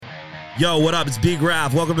Yo, what up? It's Big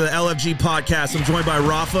Rav. Welcome to the LFG podcast. I'm joined by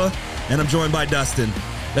Rafa, and I'm joined by Dustin.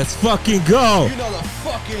 Let's fucking go. You know the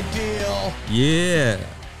fucking deal. Yeah.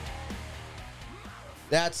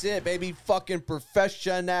 That's it, baby. Fucking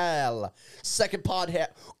professional. Second podcast.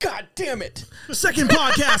 God damn it. Second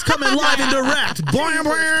podcast coming live and direct. Blam,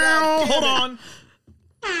 blam. Hold on.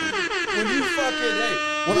 When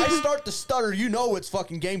I start to stutter, you know it's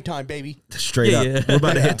fucking game time, baby. Straight up. We're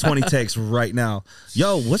about to hit 20 takes right now.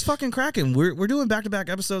 Yo, what's fucking cracking? We're doing back-to-back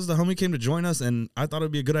episodes. The homie came to join us, and I thought it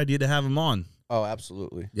would be a good idea to have him on. Oh,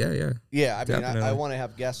 absolutely. Yeah. Yeah, I mean, I want to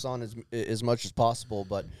have guests on as much as possible,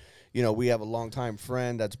 but, you know, we have a longtime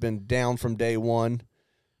friend that's been down from day one.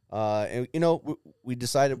 And, you know, we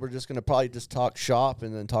decided we're just going to probably just talk shop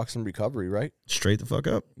and then talk some recovery, right? Straight the fuck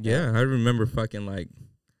up. Yeah, I remember fucking, like,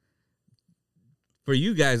 for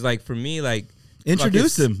you guys, like, for me, like...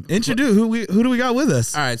 Introduce him. Who do we got with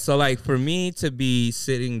us? All right, so, like, for me to be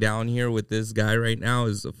sitting down here with this guy right now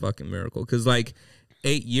is a fucking miracle. Because, like,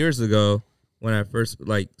 8 years ago, when I first,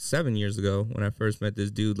 like, 7 years ago, when I first met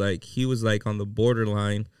this dude, like, he was, like, on the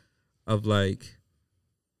borderline of, like...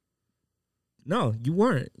 No, you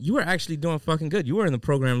weren't. You were actually doing fucking good. You were in the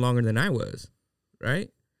program longer than I was,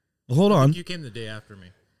 right? Well, hold on. You came the day after me.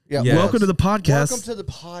 Yeah. Yes. Welcome to the podcast. Welcome to the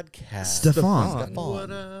podcast. Stephan.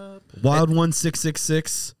 What up?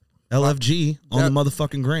 Wild1666 LFG on the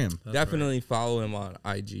motherfucking gram. Definitely follow him on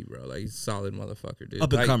IG, bro. Like, he's a solid motherfucker, dude.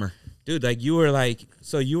 Up and comer. Dude, like, you were like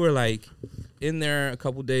in there a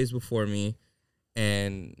couple days before me,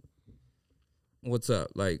 and what's up?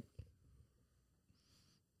 Like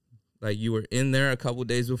you were in there a couple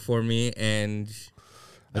days before me, and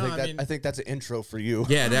I think that's an intro for you.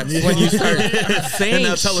 yeah, that's when you start saying And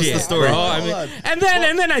now tell us shit, the story. bro. Hold I mean, on.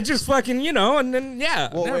 and then I just fucking, you know, and then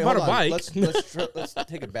Well, then I wait, bought a hold on. bike. Let's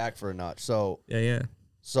take it back for a notch. So yeah,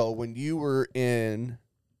 when you were in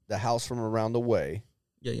the house from around the way,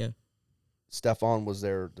 yeah. Stephan was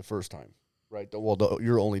there the first time, right?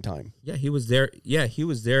 Your only time. Yeah, he was there. Yeah, he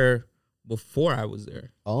was there before I was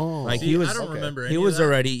there. Oh, Like, See, he was. I don't remember any He of was that.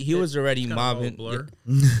 already. He was already It's kind of all a mobbing. blur.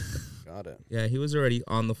 got it. Yeah, he was already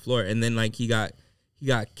on the floor, and then like he got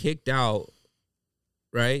kicked out,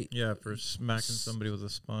 right? Yeah, for smacking somebody with a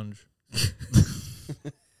sponge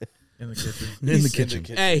in the kitchen. In the kitchen.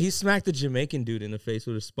 Hey, he smacked the Jamaican dude in the face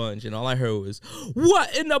with a sponge, and all I heard was,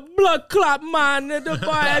 "What in the blood clot, man?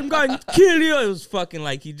 I'm going to kill you!" It was fucking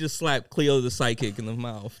like he just slapped Cleo the psychic in the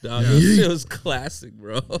mouth, dog. It was classic,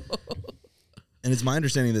 bro. And it's my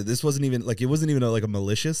understanding that this wasn't even like a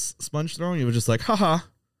malicious sponge throwing. It was just like, haha.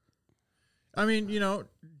 I mean, you know,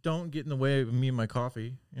 don't get in the way of me and my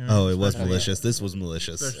coffee. You know, Oh, it was malicious. This was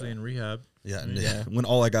malicious. especially in rehab. Yeah, Yeah. when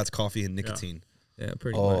all I got's coffee and nicotine. Yeah,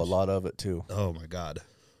 pretty Oh, much. a lot of it too. Oh my god.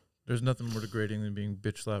 There's nothing more degrading than being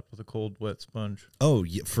bitch slapped with a cold, wet sponge. Oh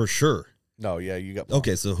yeah, for sure. No, yeah, you got.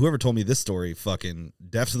 Okay, so whoever told me this story fucking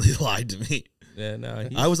definitely lied to me. Yeah, no,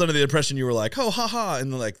 I was under the impression you were like, oh, haha, and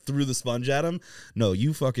then like threw the sponge at him. No,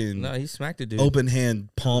 you fucking he smacked the dude. open hand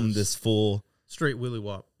palmed this fool, Straight willy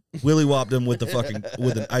wop. willy whopped him with the fucking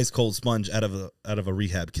with an ice cold sponge out of a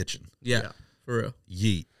rehab kitchen. Yeah, Yeah. for real.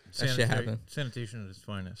 Yeet. That shit happened. Sanitation at its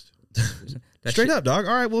finest. That Straight shit- up, dog.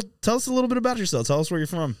 All right, well, tell us a little bit about yourself. Tell us where you're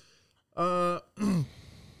from.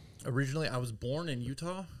 Originally, I was born in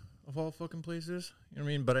Utah, of all fucking places. You know what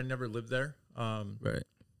I mean? But I never lived there. Right.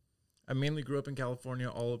 I mainly grew up in California,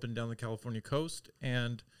 all up and down the California coast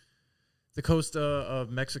and the coast of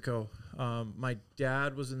Mexico. My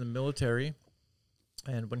dad was in the military,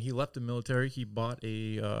 and when he left the military, he bought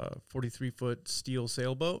a 43-foot steel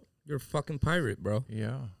sailboat. You're a fucking pirate, bro.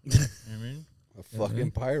 Yeah. You know what I mean? A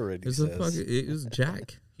fucking pirate. It was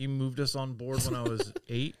Jack. He moved us on board when I was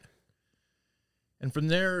 8. And from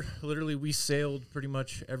there, literally, we sailed pretty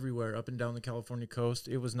much everywhere up and down the California coast.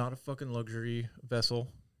 It was not a fucking luxury vessel.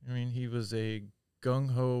 I mean, he was a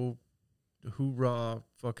gung-ho, hoorah,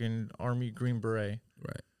 fucking Army Green Beret.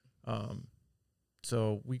 Right.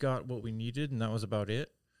 So we got what we needed, and that was about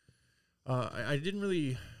it. I didn't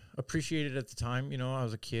really appreciate it at the time. You know, I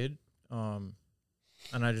was a kid, and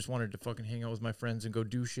I just wanted to fucking hang out with my friends and go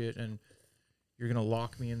do shit, and you're going to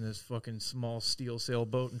lock me in this fucking small steel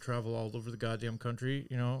sailboat and travel all over the goddamn country,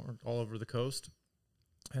 you know, or all over the coast.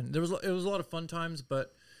 And it was a lot of fun times,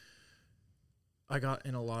 but I got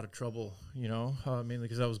in a lot of trouble, you know, mainly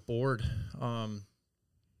because I was bored.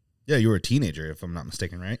 Yeah, you were a teenager, if I'm not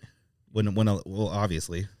mistaken, right? Well,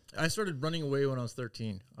 obviously. I started running away when I was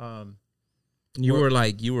 13. You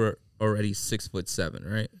were already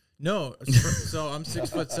 6'7", right? No, so I'm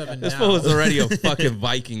 6'7" now. This fool was already a fucking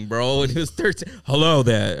Viking, bro. When he was 13. Hello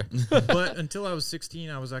there. But until I was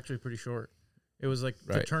 16, I was actually pretty short. It was like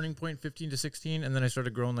the Right. turning point, 15 to 16, and then I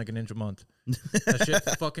started growing like an inch a month. That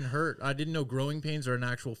shit fucking hurt. I didn't know growing pains are an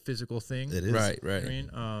actual physical thing. It is. Right. You know what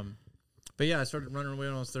I mean, but yeah, I started running away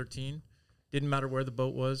when I was 13. Didn't matter where the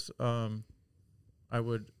boat was. I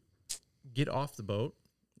would get off the boat,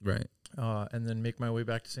 Right. and then make my way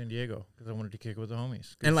back to San Diego because I wanted to kick it with the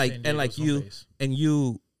homies. 'Cause And like San and like Diego's home you base. and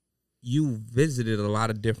you visited a lot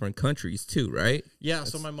of different countries too, right? Yeah,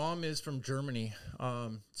 so my mom is from Germany.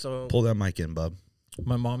 So Pull that mic in, bub.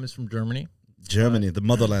 my mom is from Germany. Germany, the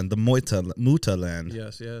motherland, the Mutterland.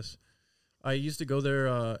 Yes. I used to go there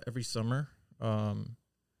every summer and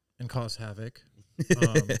cause havoc.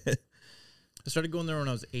 I started going there when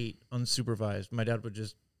I was 8, unsupervised. My dad would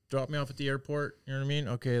just drop me off at the airport. You know what I mean?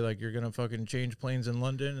 Okay, like you're going to fucking change planes in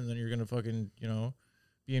London and then you're going to fucking,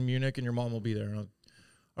 be in Munich and your mom will be there. And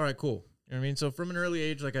all right, cool. You know what I mean? So from an early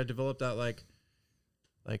age, like I developed that like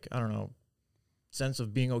I don't know, sense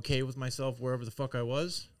of being okay with myself wherever the fuck I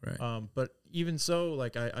was. Right. But even so,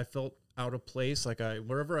 like I felt out of place. Like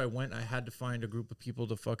wherever I went, I had to find a group of people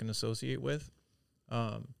to fucking associate with.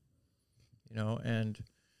 And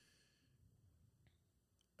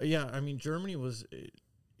yeah, I mean, Germany was,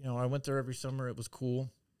 I went there every summer. It was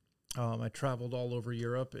cool. I traveled all over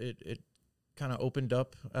Europe. It kind of opened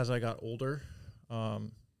up as I got older.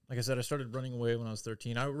 Like I said, I started running away when I was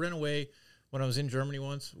 13. I ran away when I was in Germany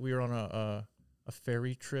once. We were on a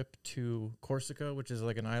ferry trip to Corsica, which is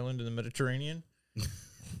like an island in the Mediterranean.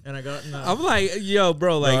 And I got in I'm like, yo,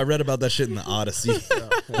 bro, like No, I read about that shit in the Odyssey,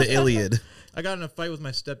 the Iliad. I got in a fight with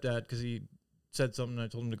my stepdad because he said something. And I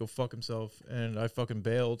told him to go fuck himself, and I fucking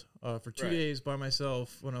bailed for 2 days by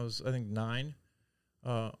myself when I was, I think, 9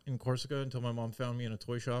 in Corsica until my mom found me in a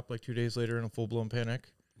toy shop like 2 days later in a full-blown panic.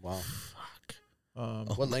 Wow.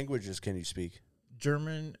 Fuck. What languages can you speak?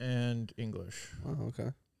 German and English. Oh,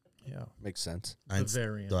 okay. Yeah. Makes sense. 1,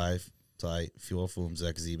 Bavarian. 2, 3, 4, 5,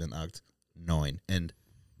 6, 7, 8, 9. And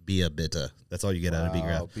Bier bitte. That's all you get out of Wow,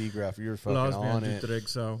 B-Graph. B-Graph, you're fucking Blaas on me it. aan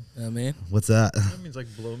Dregsau. man. What's that? That means like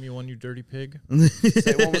blow me one, you dirty pig.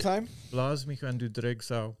 Say it one more time. Blaas me aan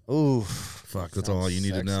Dregsau. Ooh. Fuck, that's Sounds all you need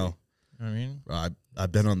to sexy. know. You know what I mean?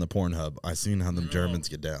 I've been on the Pornhub. I seen how them Germans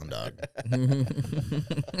get down, dog.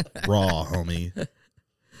 Raw, homie.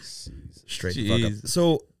 Straight the fuck up. Jeez.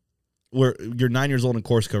 So, you're 9 years old in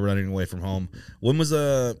Corsica, running away from home. When was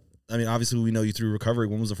obviously we know you through recovery.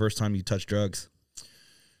 When was the first time you touched drugs?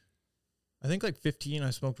 I think like 15, I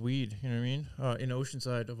smoked weed. You know what I mean? In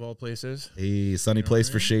Oceanside, of all places. Hey, sunny You know place what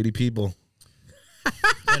I for mean? shady people.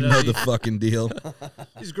 And, Know the fucking deal.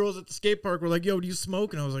 these girls at the skate park were like, "Yo, do you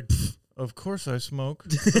smoke?" And I was like, "Of course I smoke."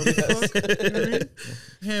 What the fuck? You know what I mean?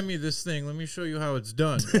 Hand me this thing. Let me show you how it's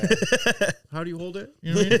done. How do you hold it?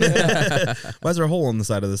 You know what I mean? Why is there a hole on the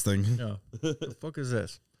side of this thing? Yeah. The fuck is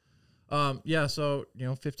this? Yeah. So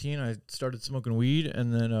 15, I started smoking weed,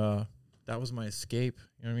 and then that was my escape.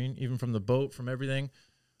 You know what I mean? Even from the boat, from everything.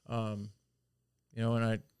 And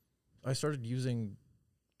I started using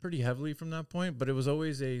pretty heavily from that point, but it was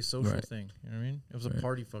always a social Right. thing. You know what I mean? It was a Right.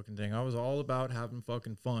 party fucking thing. I was all about having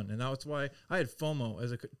fucking fun, and that's why I had FOMO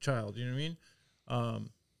as a child. You know what I mean?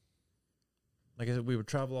 Like I said, we would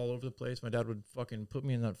travel all over the place. My dad would fucking put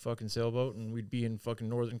me in that fucking sailboat, and we'd be in fucking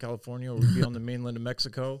Northern California, or we'd be on the mainland of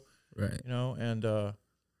Mexico. Right. And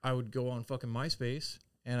I would go on fucking MySpace,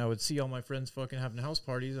 and I would see all my friends fucking having house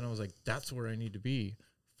parties, and I was like, that's where I need to be.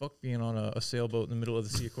 Fuck being on a sailboat in the middle of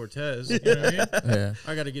the Sea of Cortez. You know what I mean? Yeah.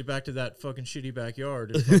 I got to get back to that fucking shitty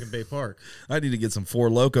backyard in fucking Bay Park. I need to get some Four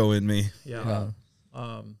Loko in me. Yeah.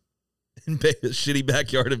 In shitty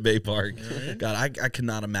backyard in Bay Park. You know what I mean? God, I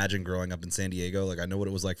cannot imagine growing up in San Diego. Like, I know what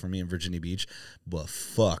it was like for me in Virginia Beach, but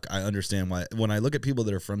fuck, I understand why. When I look at people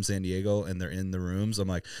that are from San Diego and they're in the rooms, I'm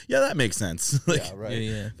like, yeah, that makes sense. Like, Yeah, right.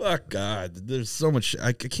 Yeah. fuck, God, there's so much.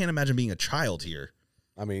 I can't imagine being a child here.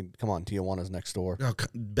 I mean, come on, Tijuana's next door. Oh,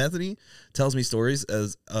 Bethany tells me stories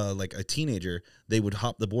as like a teenager. They would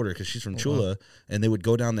hop the border because she's from Chula, and they would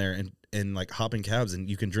go down there and like hop in cabs, and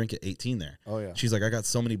you can drink at 18 there. Oh yeah. She's like, I got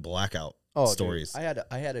so many blackout Dude, stories. I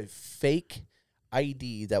had a fake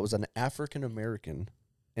ID that was an African American,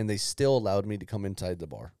 and they still allowed me to come inside the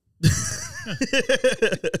bar.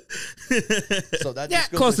 So that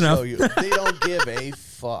just goes close to enough. show you they don't give a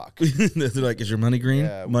fuck. They're like, is your money green?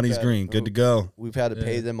 Yeah, we've Money's had- green. Good to go. We've had to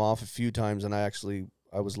pay Yeah. them off a few times, and I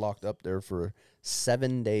was locked up there for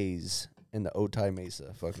 7 days in the Otay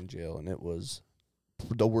Mesa fucking jail, and it was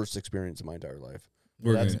the worst experience of my entire life.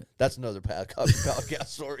 That's another podcast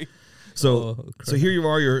story. So Oh, so here you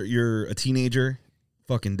are. You're a teenager.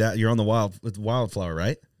 Fucking you're on the with Wildflower,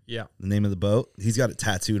 right? Yeah. The name of the boat. He's got it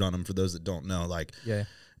tattooed on him for those that don't know. Like, Yeah.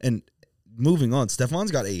 and moving on,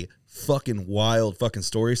 Stephan's got a fucking wild fucking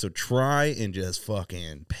story. So try and just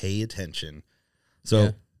fucking pay attention. So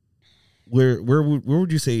Yeah. where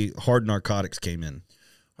would you say hard narcotics came in?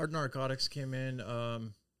 Hard narcotics came in. I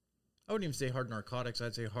wouldn't even say hard narcotics.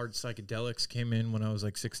 I'd say hard psychedelics came in when I was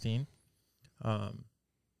like 16. A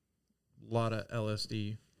lot of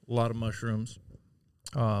LSD, a lot of mushrooms.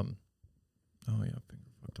 Oh yeah, finger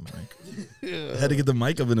fucked the mic. I had to get the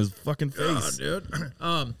mic up in his fucking face. Dude.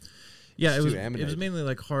 Yeah, It's it too was ammonite. mainly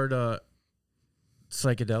like hard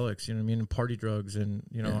psychedelics, you know what I mean, and party drugs, and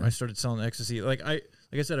you know, I started selling ecstasy. Like I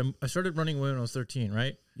said, I started running away when I was 13,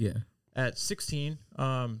 right? Yeah. At 16,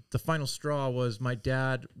 the final straw was my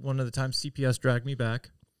dad. One of the times CPS dragged me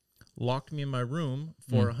back, locked me in my room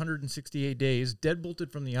for 168 days,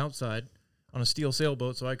 deadbolted from the outside on a steel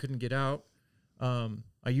sailboat, so I couldn't get out.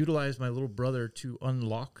 I utilized my little brother to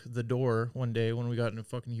unlock the door one day when we got in a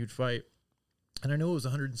fucking huge fight. And I know it was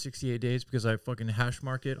 168 days because I fucking hash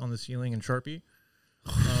mark it on the ceiling in Sharpie.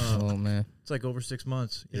 Oh man. It's like over 6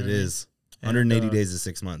 months. You know It what I mean? is. 180 And, days is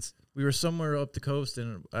 6 months. We were somewhere up the coast,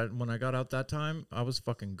 and when I got out that time, I was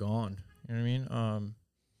fucking gone. You know what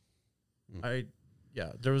I mean?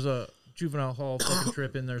 There was a juvenile hall fucking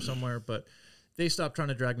trip in there somewhere, but they stopped trying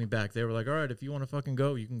to drag me back. They were like, all right, if you want to fucking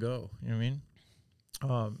go, you can go. You know what I mean?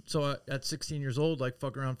 So at 16 years old, like,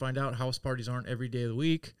 fuck around, find out house parties aren't every day of the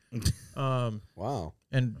week. Wow.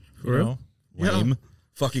 And, For real? Lame.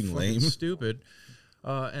 Fucking fucking lame. stupid.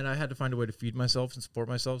 And I had to find a way to feed myself and support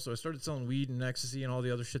myself. So I started selling weed and ecstasy and all the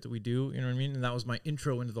other shit that we do. You know what I mean? And that was my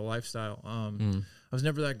intro into the lifestyle. I was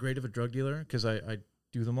never that great of a drug dealer because I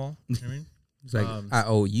do them all. You know what I mean? It's like I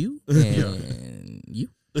owe you and you.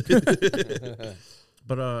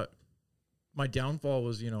 But my downfall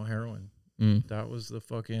was, heroin. That was the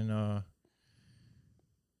fucking.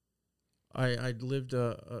 I lived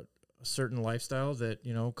a certain lifestyle that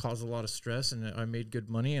caused a lot of stress, and I made good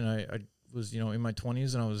money, and I was in my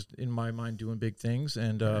 20s, and I was in my mind doing big things,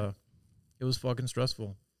 and it was fucking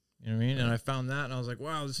stressful. You know what I mean? And I found that, and I was like,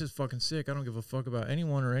 wow, this is fucking sick. I don't give a fuck about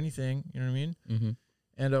anyone or anything. You know what I mean? Mm-hmm.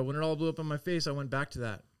 And when it all blew up in my face, I went back to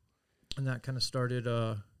that, and that kind of started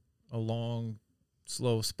a long,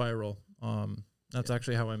 slow spiral. That's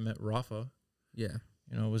actually how I met Rafa. Yeah.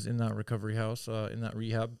 Was in that recovery house, in that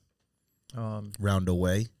rehab. Round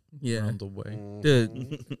away. Yeah. Around the way.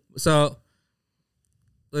 Dude. So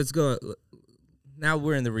let's go. Now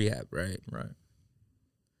we're in the rehab, right? Right.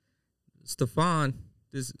 Stephan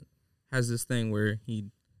has this thing where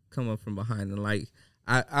he'd come up from behind, and like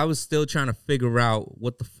I was still trying to figure out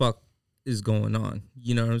what the fuck is going on.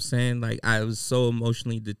 You know what I'm saying? Like, I was so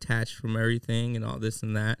emotionally detached from everything and all this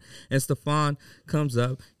and that. And Stephan comes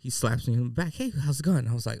up, he slaps me in the back. Hey, how's it going?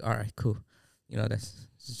 I was like, all right, cool.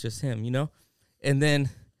 It's just him, And then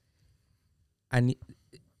I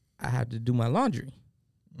had to do my laundry.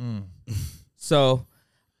 So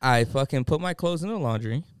I fucking put my clothes in the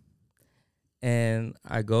laundry, and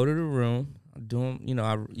I go to the room. I'm doing,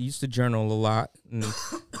 I used to journal a lot. And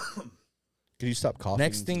Could you stop coughing?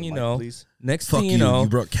 next thing into the you mic, know, please? thing you know, you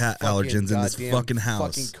brought cat allergens in this goddamn fucking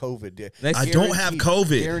house. Fucking COVID, dude. I don't have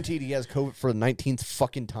COVID. Guaranteed he has COVID for the 19th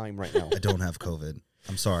fucking time right now. I don't have COVID.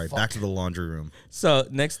 I'm sorry. Back to the laundry room. So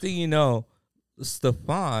next thing you know,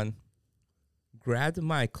 Stephan grabbed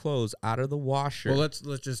my clothes out of the washer. Well, let's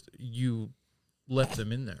just you left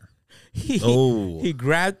them in there. He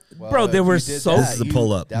grabbed, Well, bro. They if were you did so. that, This is a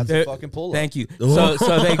pull-up. That's They're- a fucking pull up. Thank you. So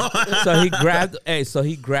he grabbed. So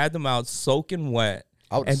he grabbed them out, soaking wet,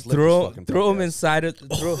 I would and slip threw his fucking them podcast. inside of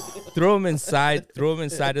threw them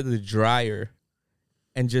inside of the dryer,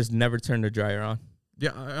 and just never turned the dryer on.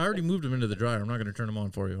 Yeah, I already moved them into the dryer. I'm not going to turn them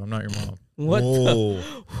on for you. I'm not your mom. What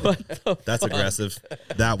the That's fuck? aggressive.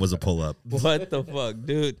 That was a pull-up. What the fuck,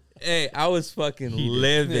 dude? Hey, I was fucking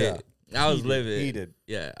livid. I was livid. Heated.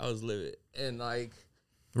 Yeah, I was livid. And like,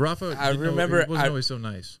 Rafa, I remember it wasn't I- always so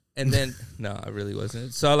nice. and then no, I really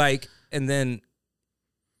wasn't. So like, and then,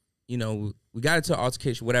 we got into an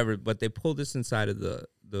altercation, whatever. But they pulled us inside of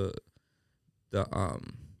the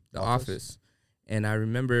office, and I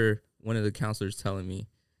remember one of the counselors telling me,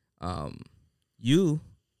 "You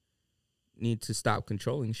need to stop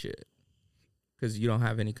controlling shit because you don't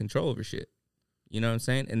have any control over shit." You know what I'm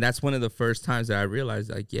saying? And that's one of the first times that I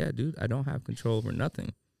realized, like, yeah, dude, I don't have control over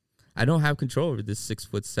nothing. I don't have control over this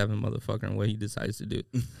 6'7" motherfucker and what he decides to do.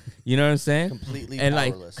 You know what I'm saying? Completely And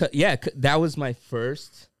powerless. that was my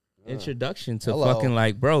first introduction to Hello. fucking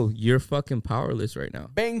like, bro, you're fucking powerless right now.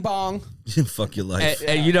 Bang bong. Fuck your life.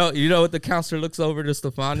 And you know what the counselor looks over to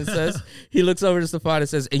Stephan and says? He looks over to Stephan and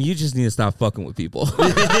says, and you just need to stop fucking with people.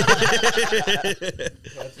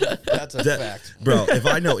 That's a fact. Bro, if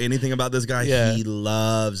I know anything about this guy, Yeah. he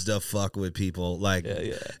loves to fuck with people. Like,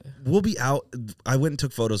 Yeah. we'll be out. I went and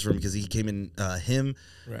took photos for him because he came in,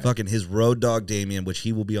 Right. fucking his road dog, Damien, which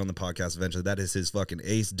he will be on the podcast eventually. That is his fucking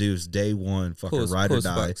ace deuce, day one, fucking Cool as- ride cool or as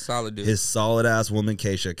die. fuck. Solid dude. His solid ass woman,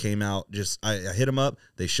 Keisha, came out. I hit him up.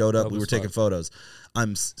 They showed up. Dope We were as taking fuck. photos.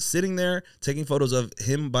 I'm sitting there taking photos of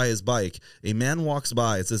him by his bike. A man walks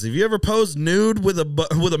by and says, "Have you ever posed nude with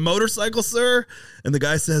a motorcycle, sir?" And the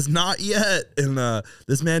guy says, "Not yet." And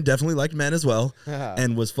this man definitely liked men as well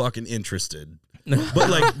and was fucking interested. But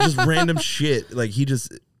like just random shit. Like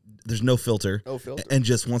there's no filter. No filter. And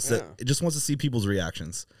just wants to see people's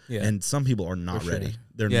reactions. Yeah. And some people are not For ready. sure.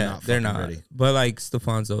 They're not they're fucking not ready. But like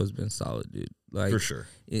Stephan's always been solid, dude. Like For sure.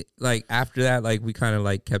 Like after that, like we kind of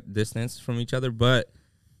like kept distance from each other, but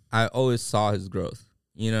I always saw his growth.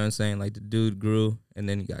 You know what I'm saying? Like the dude grew, and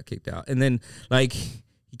then he got kicked out, and then like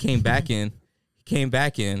he came back in. He came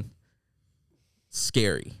back in.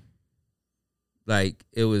 Scary. Like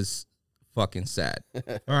it was fucking sad.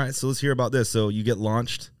 All right, so let's hear about this. So you get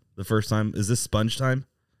launched the first time. Is this sponge time?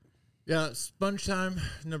 Yeah, sponge time,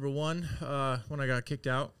 number one, when I got kicked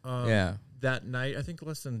out. Yeah. That night, I think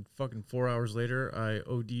less than fucking 4 hours later, I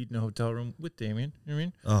OD'd in a hotel room with Damien. You know what I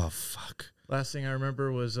mean? Oh fuck. Last thing I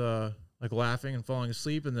remember was like laughing and falling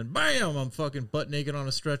asleep, and then bam, I'm fucking butt naked on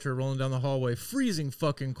a stretcher rolling down the hallway, freezing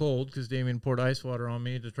fucking cold because Damien poured ice water on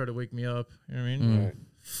me to try to wake me up. You know what I mean? Right.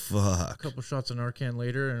 A Fuck. couple shots of Narcan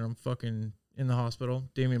later, and I'm fucking in the hospital.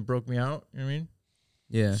 Damien broke me out. You know what I mean?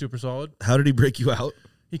 Yeah. Super solid. How did he break you out?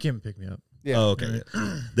 He came and picked me up. Yeah. Oh, okay.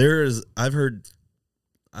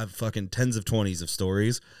 I've fucking tens of 20s of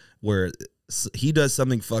stories where he does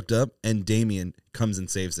something fucked up and Damien comes and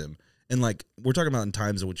saves him. And like we're talking about in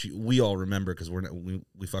times in which we all remember because we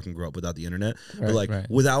fucking grew up without the internet, but like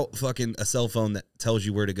without fucking a cell phone that tells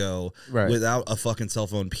you where to go, without a fucking cell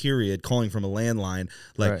phone period, calling from a landline,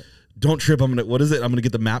 like don't trip. I'm gonna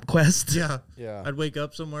get the map quest. Yeah. Yeah. I'd wake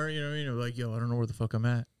up somewhere, you know what I mean? I'd be like, yo, I don't know where the fuck I'm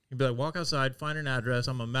at. You'd be like, walk outside, find an address.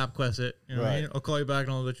 I'm gonna map quest it. You know what I mean? I'll call you back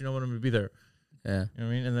and I'll let you know when I'm gonna be there. Yeah. You know what I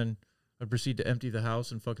mean? And then I'd proceed to empty the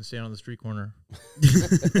house and fucking stand on the street corner.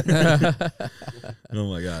 Oh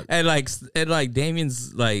my god. And like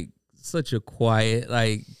Damien's like such a quiet,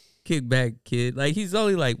 like kickback kid. Like he's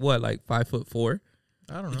only like what, like 5'4".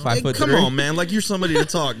 I don't know. 5'3". Come on, man. Like you're somebody to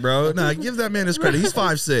talk, bro. Nah, give that man his credit. He's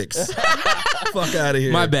 5'6". Fuck out of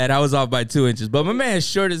here. My bad. I was off by 2 inches, but my man's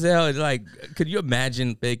short as hell. Like, could you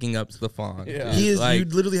imagine picking up Stephan? Yeah. He is. Like,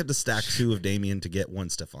 You'd literally have to stack 2 of Damien to get 1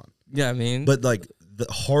 Stephan. yeah, I mean, But like the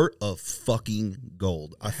heart of fucking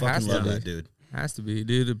gold. I fucking Has to love be. that dude. has to be,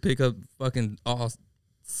 dude, to pick up fucking all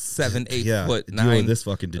 7, 8 Yeah, foot deal with 9. this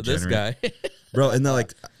fucking of this degenerate. guy. Bro, and then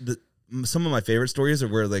like some of my favorite stories are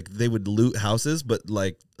where like they would loot houses, but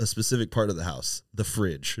like a specific part of the house, the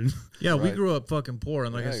fridge. Yeah, we Right. grew up fucking poor.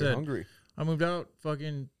 And like I Yeah, you're said, hungry. I moved out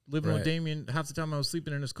fucking living with Right. Damien. Half the time I was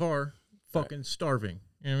sleeping in his car, fucking starving.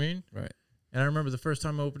 You know what I mean? Right. And I remember the first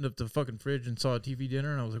time I opened up the fucking fridge and saw a TV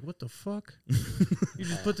dinner, and I was like, what the fuck? You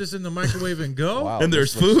just put this in the microwave and go? Wow, And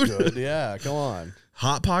this there's looks food? good. Yeah, come on.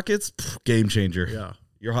 Hot Pockets, pff, game changer. Yeah.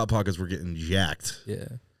 Your Hot Pockets were getting jacked. Yeah.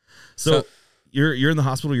 So you're in the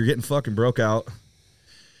hospital, you're getting fucking broke out.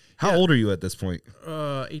 How old are you at this point?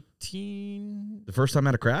 18. The first time I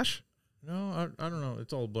had a crash? No, I don't know.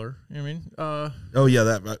 It's all a blur. You know what I mean? Oh yeah,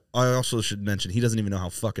 that I also should mention he doesn't even know how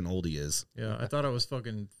fucking old he is. Yeah, I thought I was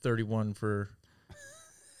fucking 31 for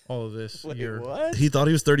all of this year. What? He thought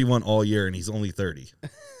he was 31 all year and he's only 30.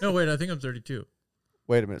 No, wait, I think I'm 32.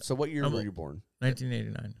 Wait a minute. So what year I'm were old. you born?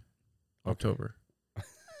 1989. October.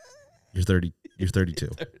 You're 30. You're 32.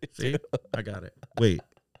 See? I got it. Wait.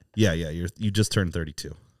 Yeah, you just turned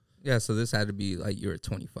 32. Yeah, so this had to be like you were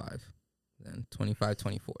 25. Then 25,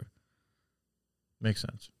 24. Makes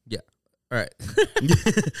sense. All right.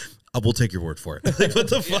 We'll take your word for it. Like, what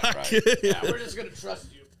the fuck? Yeah, we're just gonna trust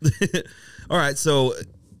you. All right, so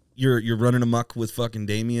you're running amok with fucking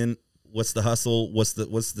Damien. What's the hustle? What's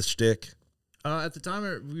the shtick? At the time,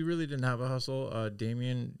 we really didn't have a hustle.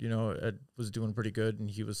 Damien, was doing pretty good, and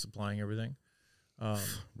he was supplying everything.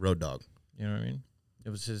 Road dog. You know what I mean? It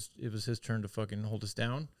was his turn to fucking hold us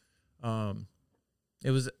down.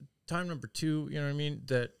 It was time number 2. You know what I mean?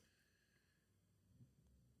 That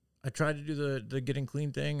I tried to do the getting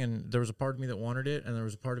clean thing, and there was a part of me that wanted it, and there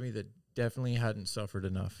was a part of me that definitely hadn't suffered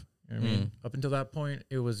enough. You know what I mean? Up until that point,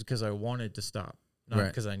 it was because I wanted to stop, not Right.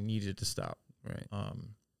 because I needed to stop. Right.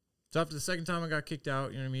 So after the second time I got kicked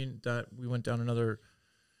out, you know what I mean, that we went down another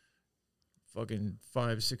fucking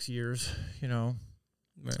 5-6 years, you know.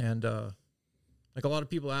 Right. And like a lot of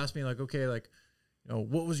people ask me, like, okay, like, you know,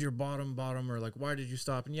 what was your bottom, or like, why did you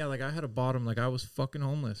stop? And yeah, like I had a bottom, like I was fucking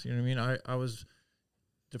homeless. You know what I mean? I was,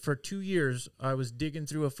 for 2 years, I was digging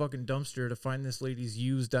through a fucking dumpster to find this lady's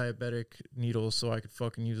used diabetic needles so I could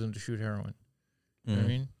fucking use them to shoot heroin. You know what I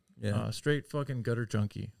mean? Yeah. Straight fucking gutter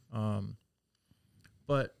junkie.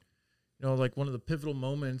 But, you know, like one of the pivotal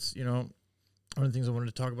moments, you know, one of the things I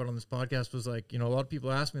wanted to talk about on this podcast was like, you know, a lot of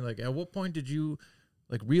people ask me like, at what point did you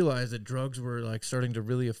like realize that drugs were like starting to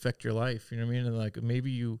really affect your life? You know what I mean? And like,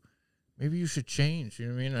 maybe you should change, you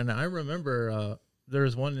know what I mean? And I remember, there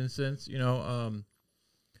was one instance, you know, a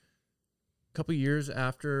couple years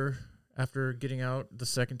after getting out the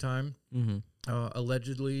second time,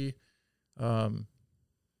 allegedly, I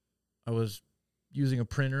was using a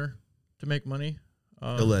printer to make money.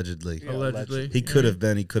 Allegedly. Yeah, Allegedly. He could have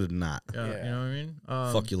been, he could have not. Yeah, Yeah. you know what I mean?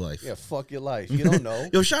 Fuck your life. Yeah, fuck your life. You don't know.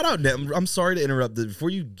 Yo, shout out Nem. I'm sorry to interrupt. Before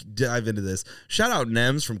you dive into this, shout out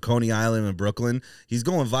Nems from Coney Island in Brooklyn. He's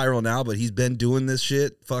going viral now, but he's been doing this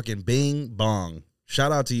shit fucking bing bong.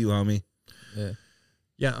 Shout out to you, homie. Yeah.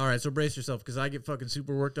 Yeah, all right, so brace yourself because I get fucking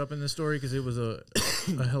super worked up in this story because it was a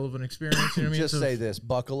hell of an experience. You know what I mean? Just say this.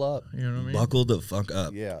 Buckle up. You know what I mean? Buckle the fuck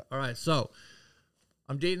up. Yeah. All right, so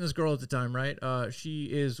I'm dating this girl at the time, right? She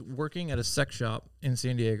is working at a sex shop in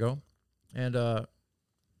San Diego, and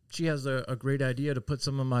she has a great idea to put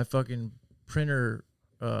some of my fucking printer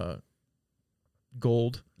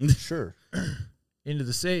gold Sure. into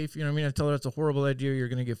the safe. You know what I mean? I tell her it's a horrible idea. You're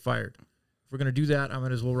going to get fired. If we're going to do that, I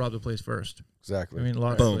might as well rob the place first. Exactly. I mean,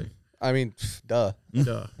 logically. Boom. I mean, duh. Duh. You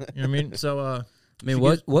know what I mean? So, I mean,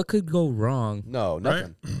 what could go wrong? No,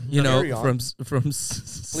 nothing. You Carry know, on.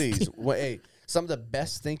 Please. Please. Well, hey, some of the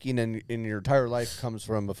best thinking in your entire life comes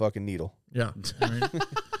from a fucking needle. Yeah. I mean,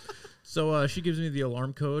 so she gives me the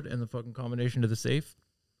alarm code and the fucking combination to the safe,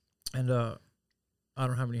 and I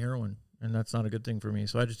don't have any heroin, and that's not a good thing for me.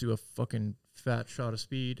 So I just do a fucking fat shot of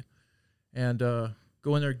speed, and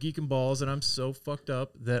go in there geeking balls, and I'm so fucked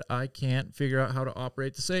up that I can't figure out how to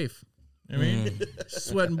operate the safe. I mean,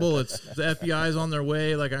 sweating bullets. The FBI's on their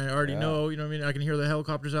way. Like, I already know, you know what I mean? I can hear the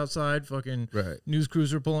helicopters outside, fucking news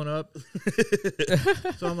cruiser pulling up.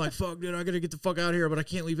 So I'm like, fuck, dude, I got to get the fuck out of here, but I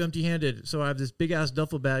can't leave empty-handed. So I have this big-ass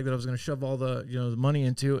duffel bag that I was going to shove all the, you know, the money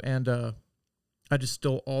into, and I just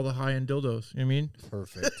stole all the high-end dildos. You know what I mean?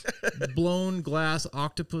 Perfect. Blown glass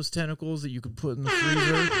octopus tentacles that you could put in the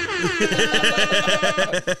freezer.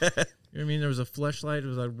 You know what I mean? There was a fleshlight. It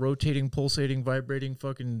was like rotating, pulsating, vibrating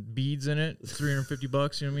fucking beads in it. $350. You know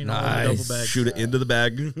what I mean? All in a duffel bag. Shoot it into the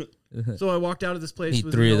bag. So I walked out of this place Need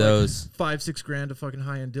with 3 of like those. 5-6 grand of fucking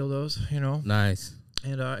high-end dildos, you know? Nice.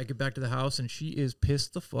 And I get back to the house, and she is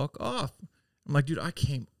pissed the fuck off. I'm like, dude, I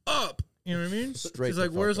came up. You know what I mean? Straight She's the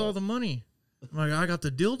like, fuck where's up. all the money? I'm like, I got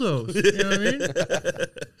the dildos. You know what I mean?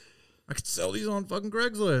 I could sell these on fucking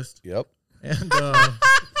Craigslist. Yep. And that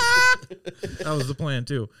was the plan,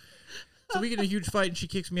 too. So we get in a huge fight, and she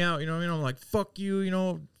kicks me out. You know what I mean? I'm like, fuck you, you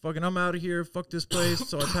know, fucking I'm out of here. Fuck this place.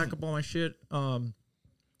 So I pack up all my shit. And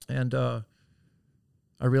I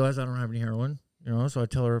realize I don't have any heroin, you know, so I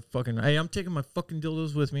tell her, fucking, hey, I'm taking my fucking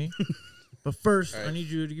dildos with me. But first, I need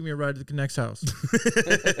you to give me a ride to the next house.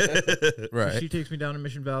 Right. So she takes me down to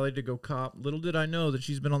Mission Valley to go cop. Little did I know that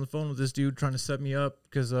she's been on the phone with this dude trying to set me up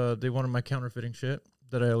because they wanted my counterfeiting shit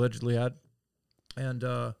that I allegedly had. And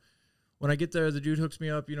when I get there, the dude hooks me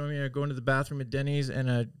up. You know what I mean? I go into the bathroom at Denny's and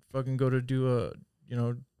I fucking go to do a, you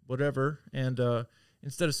know, whatever. And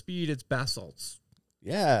instead of speed, it's bath salts.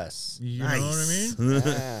 Yes. You know what I mean?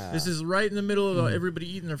 Yeah. This is right in the middle of everybody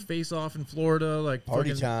eating their face off in Florida, like Party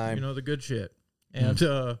fucking, time. you know, the good shit. And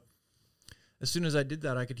as soon as I did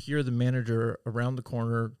that, I could hear the manager around the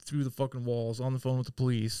corner through the fucking walls on the phone with the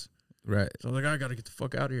police. Right. So I was like, I got to get the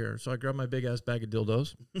fuck out of here. So I grabbed my big ass bag of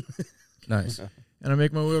dildos Nice. and I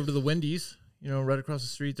make my way over to the Wendy's, you know, right across the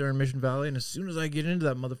street there in Mission Valley. And as soon as I get into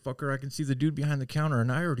that motherfucker, I can see the dude behind the counter,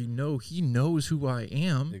 and I already know he knows who I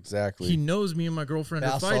am. Exactly. He knows me and my girlfriend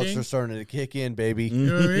are Bath salts fighting. are starting to kick in, baby. You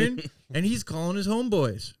know what I mean? And he's calling his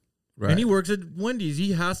homeboys. Right. And he works at Wendy's.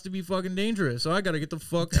 He has to be fucking dangerous. So I got to get the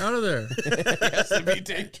fuck out of there. has to be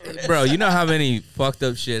dangerous. Bro, you know how many fucked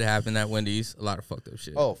up shit happened at Wendy's? A lot of fucked up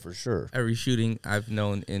shit. Oh, for sure. Every shooting I've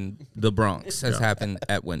known in the Bronx has happened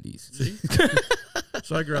at Wendy's. See?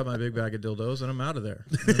 So I grab my big bag of dildos and I'm out of there.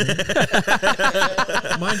 You know what I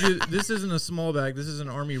mean? Mind you, this isn't a small bag. This is an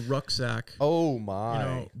army rucksack. Oh, my. You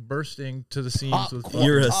know, bursting to the seams Top, with quality,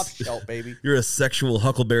 You're a- top shelf, baby. You're a sexual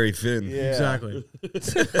Huckleberry Finn. Yeah. Exactly.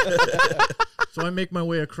 So I make my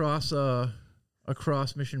way across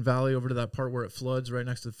across Mission Valley over to that part where it floods right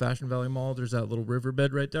next to the Fashion Valley Mall. There's that little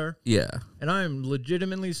riverbed right there. Yeah. And I am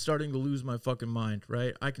legitimately starting to lose my fucking mind,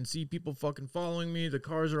 right? I can see people fucking following me. The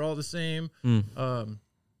cars are all the same.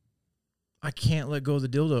 I can't let go of the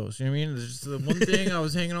dildos. You know what I mean? It's just the one thing I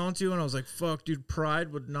was hanging on to, and I was like, fuck, dude,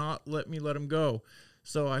 pride would not let me let him go.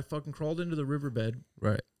 So I fucking crawled into the riverbed.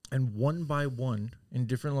 Right. And one by one, in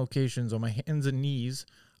different locations, on my hands and knees,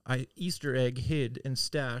 I Easter egg hid and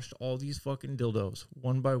stashed all these fucking dildos.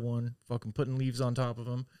 One by one, fucking putting leaves on top of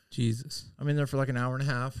them. Jesus. I'm in there for like an hour and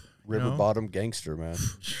a half. River bottom gangster, man.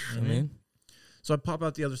 I mean, so I pop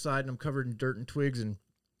out the other side, and I'm covered in dirt and twigs, and,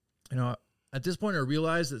 you know, at this point, I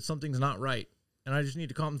realize that something's not right, and I just need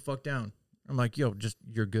to calm the fuck down. I'm like, yo, just,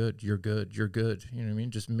 you're good, you're good, you're good. You know what I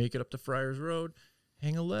mean? Just make it up to Friars Road,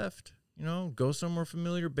 hang a left, you know, go somewhere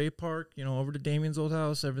familiar, Bay Park, you know, over to Damien's old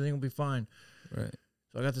house, everything will be fine. right.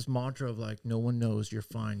 So I got this mantra of like, no one knows you're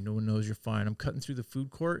fine, no one knows you're fine. I'm cutting through the food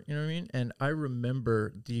court, you know what I mean? And I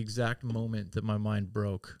remember the exact moment that my mind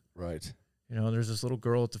broke. Right. You know, there's this little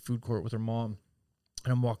girl at the food court with her mom,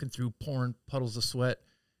 and I'm walking through pouring puddles of sweat.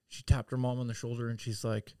 She tapped her mom on the shoulder, and she's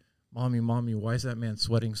like, Mommy, why is that man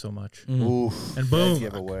sweating so much? Oof. And boom.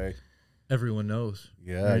 Giveaway. Everyone knows.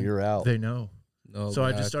 Yeah, right? you're out. They know. Oh, So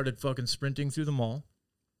I God. just started fucking sprinting through the mall,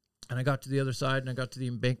 and I got to the other side, and I got to the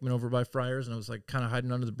embankment over by Friars, and I was like kind of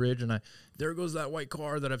hiding under the bridge, and there goes that white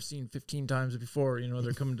car that I've seen 15 times before. You know,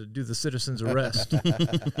 they're coming to do the citizen's arrest.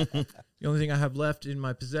 The only thing I have left in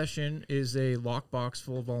my possession is a lockbox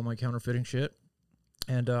full of all my counterfeiting shit.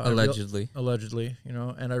 And Allegedly. allegedly, you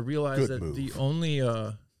know, and I realized Good that move. the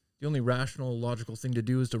only rational, logical thing to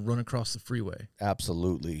do is to run across the freeway.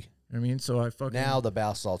 Absolutely. You know what I mean? So I fucking Now the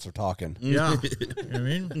bath salts are talking. yeah, you know what I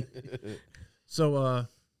mean. So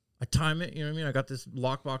I time it. You know what I mean? I got this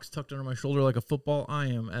lockbox tucked under my shoulder like a football. I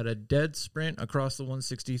am at a dead sprint across the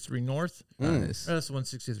 163 north. Nice. That's the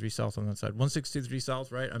 163 south on that side. 163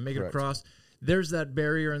 south, right? I make it Correct. across. There's that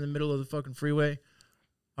barrier in the middle of the fucking freeway.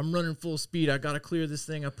 I'm running full speed. I got to clear this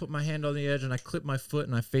thing. I put my hand on the edge, and I clip my foot,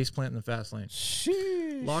 and I face plant in the fast lane.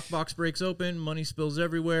 Sheesh. Lockbox breaks open. Money spills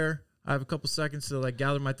everywhere. I have a couple seconds to like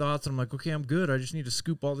gather my thoughts, and I'm like, okay, I'm good. I just need to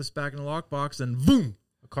scoop all this back in the lockbox, and boom,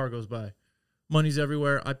 a car goes by. Money's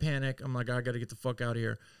everywhere. I panic. I'm like, I got to get the fuck out of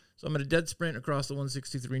here. So I'm at a dead sprint across the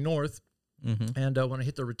 163 north. Mm-hmm. And when I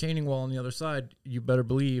hit the retaining wall on the other side, you better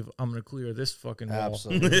believe I'm going to clear this fucking wall.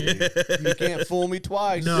 Absolutely. You can't fool me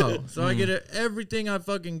twice. No. So I get everything I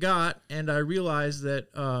fucking got, and I realize that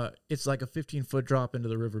it's like a 15-foot drop into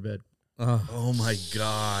the riverbed. Oh my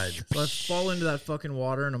God. So I fall into that fucking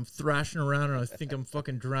water, and I'm thrashing around, and I think I'm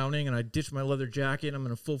fucking drowning, and I ditch my leather jacket, and I'm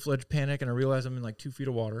in a full-fledged panic, and I realize I'm in like 2 feet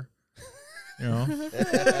of water. You know?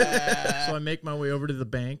 So I make my way over to the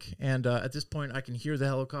bank, and at this point, I can hear the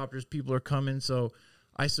helicopters. People are coming, so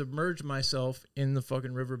I submerge myself in the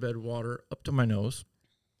fucking riverbed water up to my nose.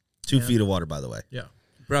 2 feet of water, by the way. Yeah.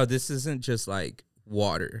 Bro, this isn't just like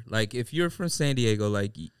water. Like if you're from San Diego,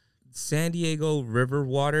 like San Diego river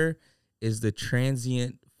water is the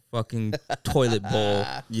transient fucking toilet bowl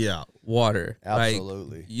Yeah. water.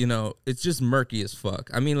 Absolutely. Like, you know, it's just murky as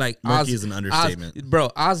fuck. I mean, like Murky is an understatement. Bro,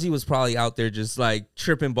 Ozzy was probably out there just like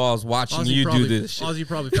tripping balls watching you probably, do this shit. Ozzy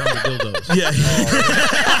probably found the dildos. Yeah.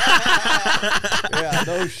 Yeah,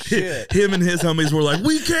 no shit. Him and his homies were like,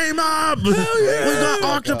 we came up. We got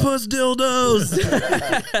octopus dildos.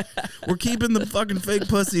 We're keeping the fucking fake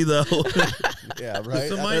pussy, though. Yeah, right.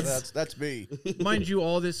 So That's me. Mind you,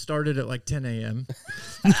 all this started at like 10 a.m.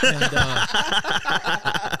 And,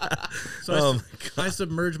 so I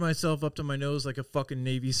submerge myself up to my nose like a fucking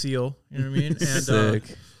Navy SEAL. You know what I mean? And Sick.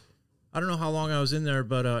 I don't know how long I was in there,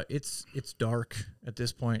 but it's dark at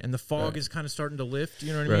this point, and the fog is kind of starting to lift.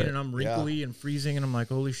 You know what I mean? Right. And I'm wrinkly and freezing, and I'm like,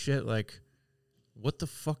 holy shit! Like, what the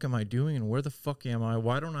fuck am I doing? And where the fuck am I?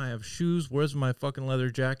 Why don't I have shoes? Where's my fucking leather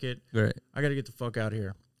jacket? Right. I got to get the fuck out of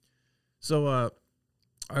here. So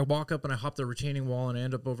I walk up and I hop the retaining wall, and I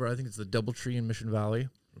end up over, I think it's the Doubletree in Mission Valley.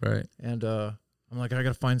 Right. And I'm like, I got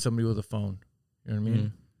to find somebody with a phone. You know what I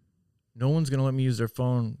mean? No one's going to let me use their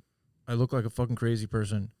phone. I look like a fucking crazy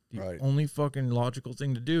person. The only fucking logical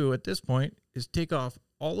thing to do at this point is take off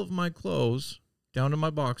all of my clothes down to my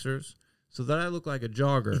boxers so that I look like a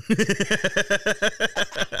jogger. You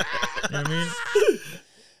know what I mean?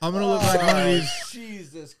 I'm going to look like one of these.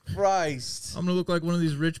 Jesus Christ. I'm going to look like one of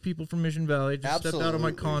these rich people from Mission Valley. Just stepped out of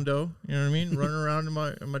my condo. You know what I mean? Running around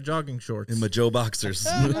in my jogging shorts. In my Joe boxers.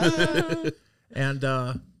 And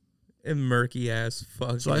murky ass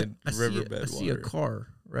fucking so I riverbed see a water. car,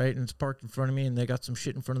 right? And it's parked in front of me, and they got some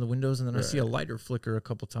shit in front of the windows, and then I see a lighter flicker a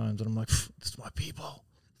couple times, and I'm like, this is my people.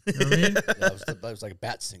 You know what I mean? That was like a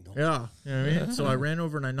bat signal. Yeah, you know what I mean? So I ran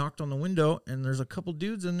over and I knocked on the window, and there's a couple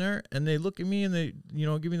dudes in there, and they look at me and they,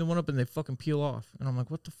 give me the one up, and they fucking peel off. And I'm like,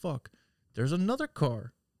 what the fuck? There's another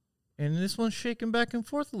car, and this one's shaking back and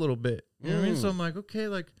forth a little bit. You know what I mean? So I'm like, okay,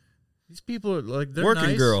 like, these people are, like, they're Working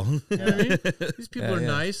nice. girl. You know what I mean? These people are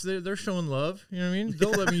nice. They're showing love. You know what I mean?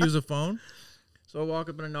 They'll let me use a phone. So I walk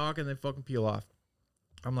up and I knock, and they fucking peel off.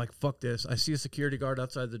 I'm like, fuck this. I see a security guard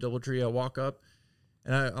outside the DoubleTree. I walk up.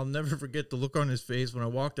 And I'll never forget the look on his face when I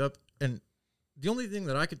walked up. And the only thing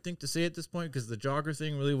that I could think to say at this point, because the jogger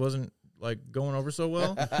thing really wasn't, like, going over so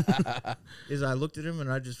well, is I looked at him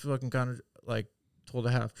and I just fucking kind of, like, told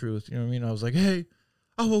a half-truth. You know what I mean? I was like, hey,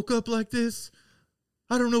 I woke up like this.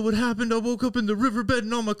 I don't know what happened. I woke up in the riverbed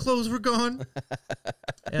and all my clothes were gone.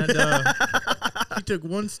 And he took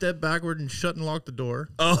one step backward and shut and locked the door.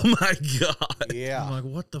 Oh, my God. Yeah. I'm like,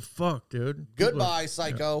 what the fuck, dude? Goodbye,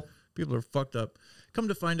 psycho. People are fucked up. Come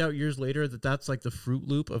to find out years later that that's like the Fruit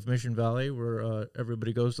Loop of Mission Valley, where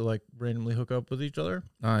everybody goes to like randomly hook up with each other.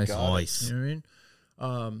 Nice. Nice. You know what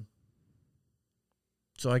I mean?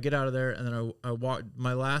 So I get out of there, and then I walk.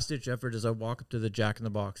 My last ditch effort is I walk up to the Jack in the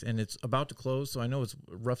Box, and it's about to close, so I know it's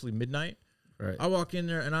roughly midnight. Right. I walk in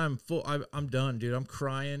there and I'm full. I'm done, dude. I'm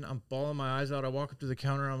crying. I'm bawling my eyes out. I walk up to the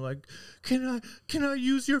counter. I'm like, "Can I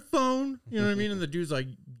use your phone?" You know what I mean? And the dude's like,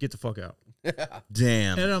 "Get the fuck out."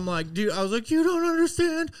 Damn. And I'm like, dude, I was like, you don't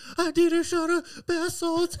understand. I did a shot of bath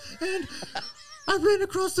salts and I ran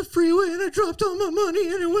across the freeway and I dropped all my money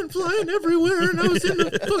and it went flying everywhere and I was in the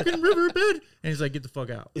fucking riverbed. And he's like, get the fuck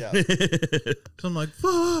out. Yeah. So I'm like,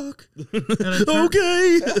 fuck. And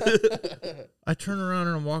Okay. I turn around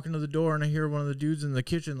and I'm walking to the door and I hear one of the dudes in the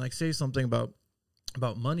kitchen like say something about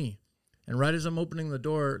money. And right as I'm opening the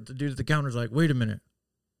door, the dude at the counter's like, wait a minute.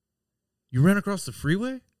 You ran across the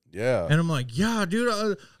freeway? Yeah. And I'm like, yeah, dude,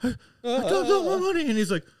 I dropped all my money. And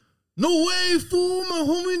he's like, no way, fool. My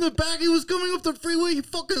homie in the back, he was coming up the freeway. He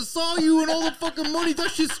fucking saw you and all the fucking money.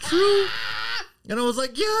 That shit's true. And I was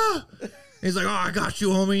like, yeah. And he's like, oh, I got you,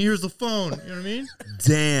 homie. Here's the phone. You know what I mean?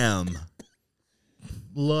 Damn.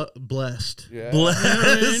 Blessed. Yeah.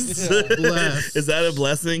 Blessed. Blessed. Is that a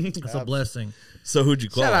blessing? That's a blessing. So who'd you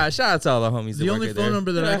call? Shout out to all the homies. The that only work phone there.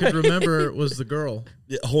 number that I could remember was the girl.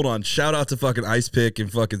 Yeah, hold on. Shout out to fucking Ice Pick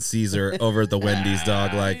and fucking Caesar over at the Wendy's,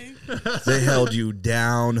 dog. Like, they held you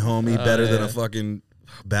down, homie, better than a fucking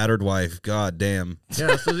battered wife. God damn.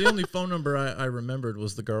 Yeah, so the only phone number I remembered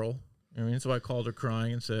was the girl. You know what I mean? So I called her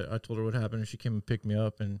crying and said, I told her what happened, and she came and picked me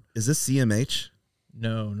up. And Is this CMH?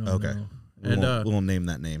 no. Okay. No. We won't name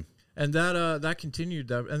that name. And that continued,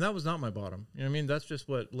 and that was not my bottom. You know what I mean? That's just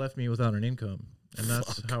what left me without an income. And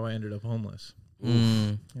that's how I ended up homeless. You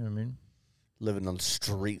know what I mean? Living on the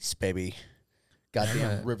streets, baby.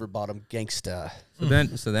 Goddamn river bottom gangsta.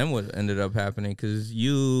 So then what ended up happening? Because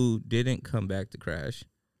you didn't come back to crash.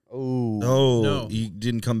 Oh. No. You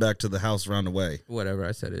didn't come back to the house round away. Whatever,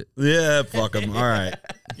 I said it. Yeah, fuck them. All right.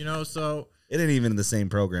 You know, so It ain't even in the same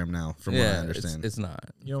program now, from what I understand. It's not.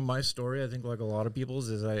 you know, my story, I think like a lot of people's,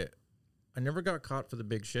 is I never got caught for the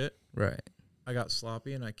big shit. Right. I got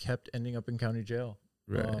sloppy, and I kept ending up in county jail.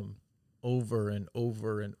 Right. Over and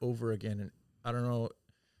over and over again. And I don't know,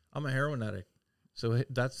 I'm a heroin addict. So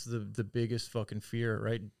that's the biggest fucking fear,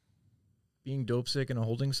 right? Being dope sick in a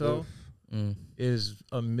holding cell is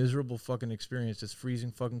a miserable fucking experience. It's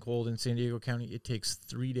freezing fucking cold in San Diego County. It takes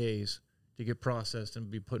 3 days to get processed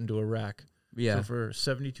and be put into a rack. Yeah. So for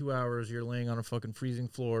 72 hours, you're laying on a fucking freezing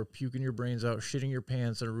floor, puking your brains out, shitting your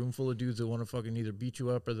pants in a room full of dudes that want to fucking either beat you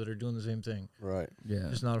up or that are doing the same thing. Right. Yeah.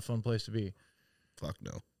 It's not a fun place to be. Fuck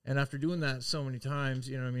no. And after doing that so many times,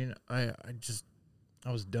 you know what I mean,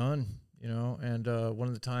 I was done, you know. And one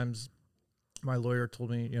of the times my lawyer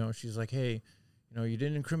told me, you know, she's like, hey, you know, you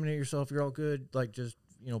didn't incriminate yourself. You're all good. Like, just,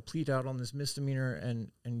 you know, plead out on this misdemeanor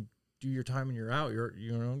and do your time and you're out.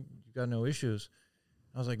 You got no issues.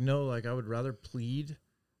 I was like, no, like I would rather plead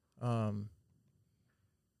and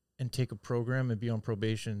take a program and be on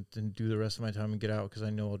probation than do the rest of my time and get out because I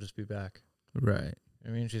know I'll just be back. Right. I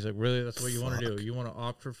mean, she's like, really? That's what you want to do? You want to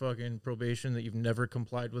opt for fucking probation that you've never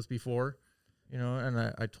complied with before? You know, and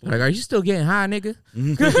I told Like, are you still getting high, nigga?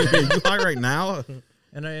 You high right now?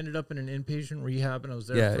 and I ended up in an inpatient rehab, and I was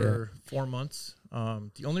there for 4 months.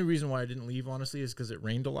 The only reason why I didn't leave, honestly, is because it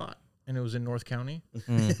rained a lot, and it was in North County.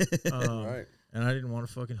 Right. And I didn't want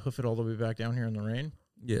to fucking hoof it all the way back down here in the rain.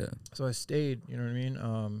 Yeah. So I stayed, you know what I mean?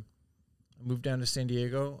 I moved down to San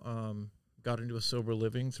Diego, got into a sober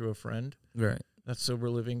living through a friend. Right. That sober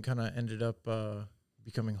living kind of ended up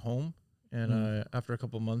becoming home. And after a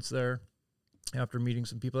couple months there, after meeting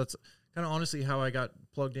some people, that's kind of honestly how I got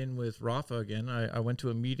plugged in with Rafa again. I went to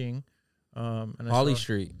a meeting And Holly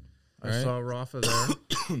Street. I right? saw Rafa there,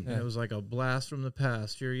 and it was like a blast from the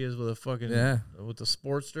past. Here he is with a fucking with a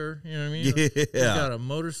Sportster. You know what I mean? Yeah. He's got a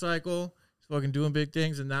motorcycle. He's fucking doing big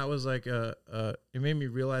things, and that was like it made me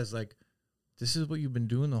realize like this is what you've been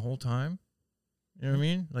doing the whole time. You know what I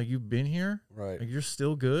mean? Like you've been here, Right. Like you're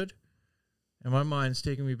still good. And my mind's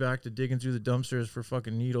taking me back to digging through the dumpsters for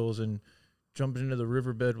fucking needles and jumping into the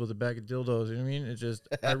riverbed with a bag of dildos. You know what I mean? It just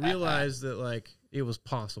I realized that like it was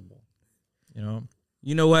possible. You know.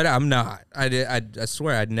 You know what? I'm not. I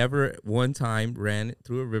swear I'd never one time ran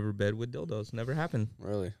through a riverbed with dildos. Never happened.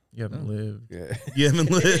 Really? You haven't lived. Yeah. You haven't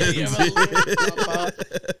lived.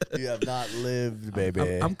 You have not lived, baby.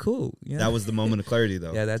 I'm cool. Yeah. That was the moment of clarity,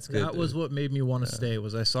 though. Yeah, that's good. That was what made me want to stay.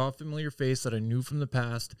 Was I saw a familiar face that I knew from the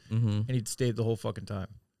past, and he'd stayed the whole fucking time.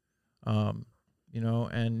 You know,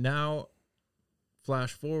 and now,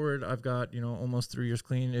 flash forward, I've got almost 3 years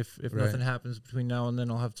clean. If nothing happens between now and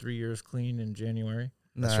then, I'll have 3 years clean in January.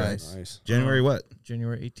 That's nice. Nice. January what?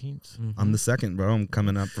 January 18th. I'm the second, bro. I'm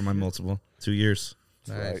coming up for my multiple 2 years.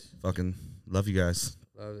 Nice. Right. Fucking love you guys.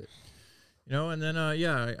 Love it. You know, and then I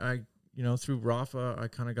through Rafa, I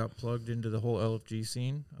kind of got plugged into the whole LFG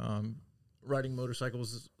scene. Riding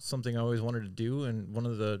motorcycles is something I always wanted to do, and one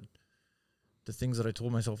of the things that I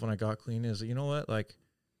told myself when I got clean is, you know what, like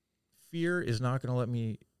fear is not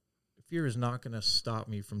going to stop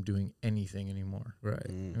me from doing anything anymore. Right.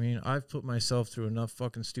 I mean, I've put myself through enough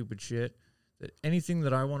fucking stupid shit that anything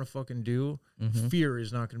that I want to fucking do, fear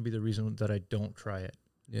is not going to be the reason that I don't try it.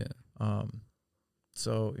 Yeah.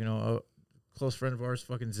 So, a close friend of ours,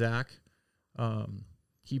 fucking Zach,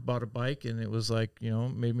 he bought a bike, and it was like,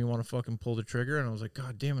 made me want to fucking pull the trigger. And I was like,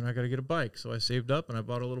 God damn it, I got to get a bike. So I saved up and I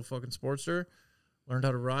bought a little fucking Sportster, learned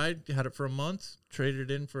how to ride, had it for a month,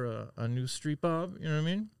 traded it in for a new Street Bob. You know what I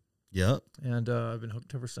mean? Yep. And I've been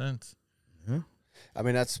hooked ever since. Yeah. I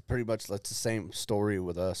mean, that's the same story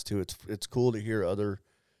with us too. It's cool to hear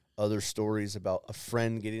other stories about a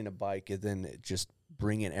friend getting a bike and then it just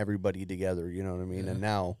bringing everybody together. You know what I mean? Yeah. And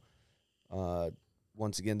now,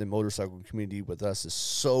 once again, the motorcycle community with us is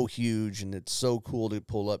so huge, and it's so cool to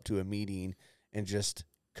pull up to a meeting and just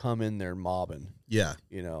come in there mobbing. Yeah.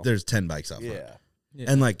 There's 10 bikes out front. Yeah.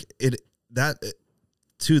 And like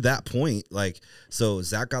to that point, like, so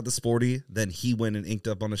Zach got the Sporty, then he went and inked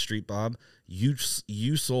up on a Street Bob. You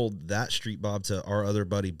sold that Street Bob to our other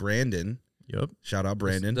buddy Brandon. Yep. Shout out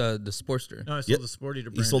Brandon. The Sportster. No, I sold the Sporty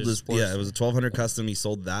to Brandon. He sold this. Yeah, it was a 1200 custom. He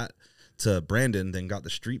sold that to Brandon, then got the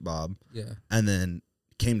Street Bob. Yeah. And then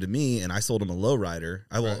came to me, and I sold him a lowrider.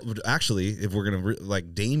 Actually, if we're gonna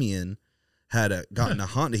like Damien had gotten a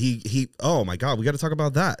Honda. He. Oh my God, we got to talk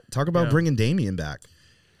about that. Talk about bringing Damien back.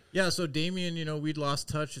 Yeah, so Damien, we'd lost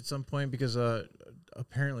touch at some point because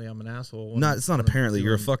apparently I'm an asshole. It's not apparently.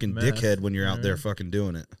 You're a fucking meth, dickhead when you're out there fucking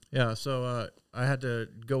doing it. Yeah, so I had to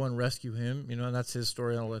go and rescue him, and that's his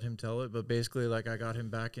story. I'll let him tell it. But basically, like, I got him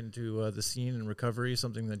back into the scene and recovery,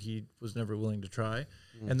 something that he was never willing to try.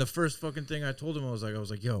 And the first fucking thing I told him, I was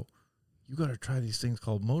like, yo, you got to try these things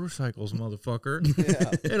called motorcycles,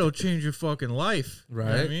 motherfucker. It'll change your fucking life. Right.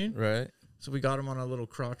 You know what I mean? Right. So we got him on a little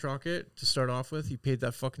crotch rocket to start off with. He paid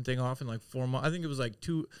that fucking thing off in like 4 months. I think it was like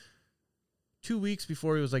two weeks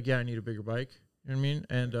before he was like, yeah, I need a bigger bike. You know what I mean?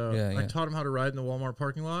 And I taught him how to ride in the Walmart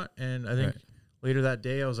parking lot. And I think later that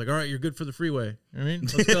day, I was like, all right, you're good for the freeway. You know what I mean?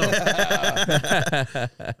 Let's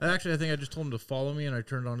go. Actually, I think I just told him to follow me, and I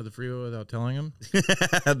turned onto the freeway without telling him.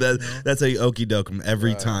 That's how you okey doke him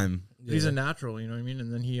every time. Yeah. He's a natural, you know what I mean?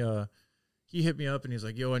 And then he hit me up, and he's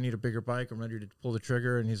like, yo, I need a bigger bike. I'm ready to pull the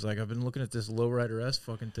trigger. And he's like, I've been looking at this Lowrider S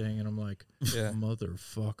fucking thing. And I'm like,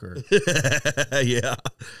 motherfucker. Yeah.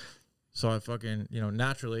 So I fucking,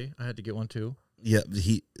 naturally, I had to get one too. Yeah,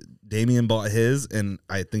 Damien bought his, and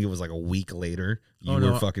I think it was like a week later you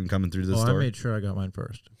were fucking coming through the store. I made sure I got mine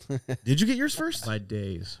first. Did you get yours first? By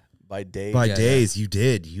days. By days. By days, you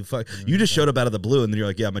did. You just showed up out of the blue, and then you're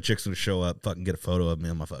like, yeah, my chick's gonna show up, fucking get a photo of me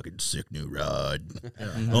on my fucking sick new ride.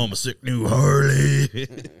 Oh, my sick new Harley.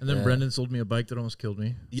 And then Brendan sold me a bike that almost killed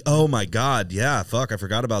me. Oh my God, yeah, fuck, I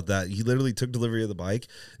forgot about that. He literally took delivery of the bike,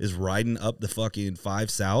 is riding up the fucking 5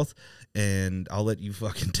 South, and I'll let you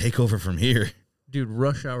fucking take over from here. Dude,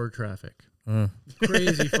 rush hour traffic.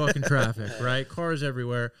 Crazy fucking traffic, right? Cars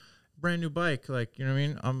everywhere. Brand new bike, like, you know what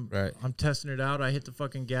I mean? I'm testing it out. I hit the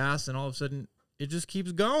fucking gas, and all of a sudden, it just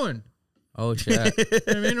keeps going. Oh shit! You know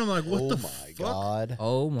what I mean? I'm like, what the fuck? God.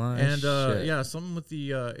 Oh my. And shit. something with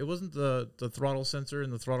the it wasn't the throttle sensor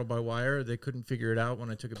and the throttle by wire. They couldn't figure it out when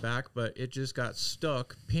I took it back, but it just got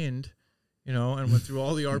stuck, pinned, and went through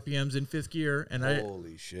all the RPMs in 5th gear. And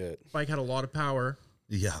Holy shit! Bike had a lot of power.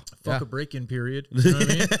 Yeah. Fuck a break-in period. You know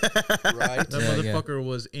what I mean? Right. That motherfucker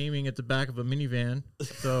was aiming at the back of a minivan.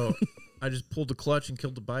 So I just pulled the clutch and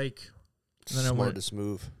killed the bike. And then Smartest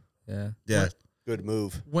move. Yeah. Yeah. Good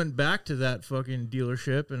move. Went back to that fucking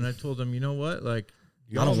dealership and I told them, you know what? Like,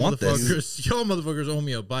 I don't want this. Y'all motherfuckers owe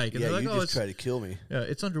me a bike. And Yeah, they're like, you oh, just try to kill me. yeah,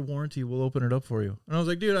 it's under warranty. We'll open it up for you. And I was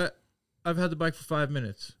like, dude, I've had the bike for 5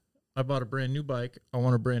 minutes. I bought a brand new bike. I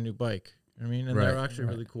want a brand new bike. You know what I mean? And they're actually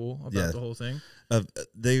really cool about the whole thing.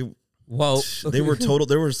 They were total.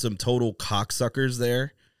 There were some total cocksuckers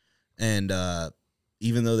there, and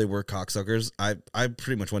even though they were cocksuckers, I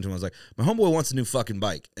pretty much went to him. I was like, my homeboy wants a new fucking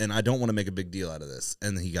bike, and I don't want to make a big deal out of this.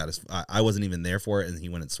 And he got his. I wasn't even there for it, and he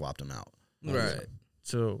went and swapped him out. Right.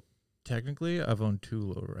 So technically, I've owned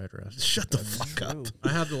 2 lowrider assets. Shut the fuck up. I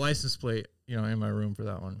have the license plate, in my room for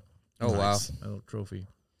that one. Oh wow, my little trophy.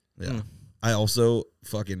 Yeah. I also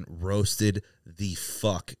fucking roasted the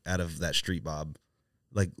fuck out of that Street Bob.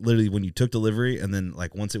 Like literally when you took delivery and then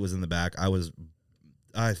like once it was in the back,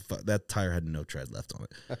 that tire had no tread left on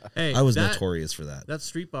it. Hey, I was notorious for that. That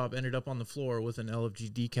Street Bob ended up on the floor with an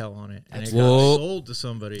LFG decal on it, and it Whoa. got sold to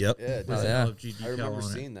somebody. Yep. Yeah, it With does. an LFG decal I remember on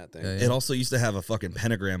seeing that thing. It also used to have a fucking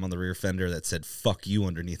pentagram on the rear fender that said "fuck you"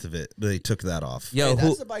 underneath of it. But they took that off. Yo, Hey,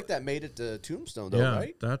 that's the bike that made it to Tombstone, though, Yeah,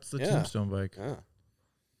 right? that's the Yeah. Tombstone bike. Yeah.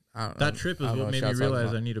 That trip is I don't know what made what me y'all talking realize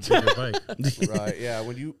about. I need a bigger bike. Right. Yeah.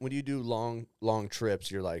 When you do long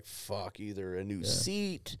trips, you're like, fuck, either a new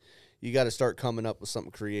seat. You got to start coming up with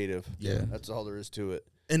something creative. Yeah. That's all there is to it.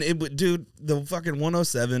 And it would, dude, the fucking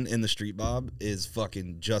 107 in the Street Bob is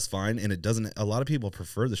fucking just fine. And it doesn't, a lot of people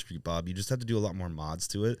prefer the Street Bob. You just have to do a lot more mods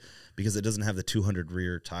to it because it doesn't have the 200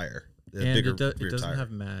 rear tire. The And bigger it rear doesn't tire.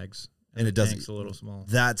 have mags. And it the doesn't. tank's a little small.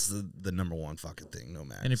 That's the number one fucking thing. No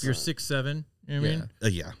matter. And if you're 6'7", you know what I mean?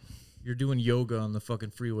 Yeah. You're doing yoga on the fucking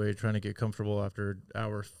freeway trying to get comfortable after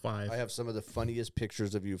hour 5. I have some of the funniest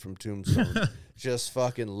pictures of you from Tombstone, just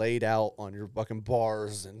fucking laid out on your fucking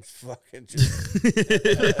bars and fucking just.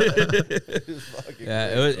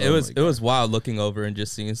 Yeah, it was wild looking over and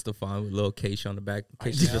just seeing Stephan with little Keisha on the back.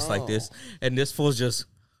 Keisha's just like this, and this fool's just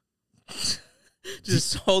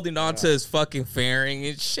holding on to his fucking fairing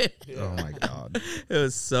and shit. Oh my god. It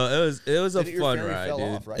was a fun ride, dude.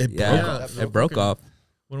 Off, right? It broke Yeah, it broke off.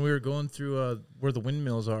 When we were going through where the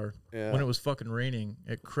windmills are, Yeah. when it was fucking raining,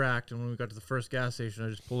 it cracked. And when we got to the first gas station, I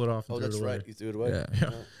just pulled it off and Oh, threw that's it away. right. You threw it away.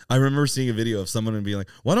 Yeah. I remember seeing a video of someone and being like,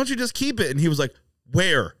 "Why don't you just keep it?" And he was like,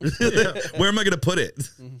 "Where? Where am I gonna put it?"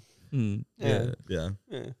 Yeah. Yeah.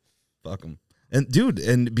 Fuck him. And dude,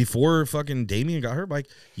 and before fucking Damien got her bike,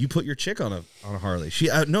 you put your chick on a Harley. She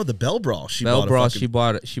no, the Bell Brawl. She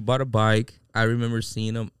bought a bike. I remember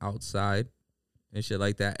seeing them outside and shit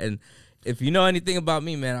like that. And if you know anything about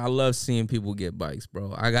me, man, I love seeing people get bikes,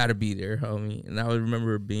 bro. I gotta be there, homie. And I would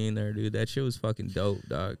remember being there, dude. That shit was fucking dope,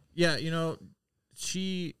 dog. Yeah,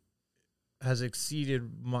 she has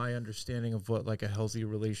exceeded my understanding of what like a healthy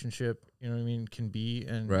relationship, can be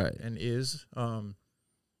and Right. and is. And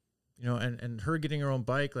her getting her own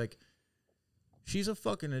bike, like she's a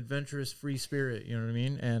fucking adventurous, free spirit, you know what I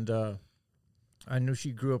mean? And I know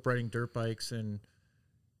she grew up riding dirt bikes, and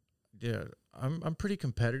yeah, I'm pretty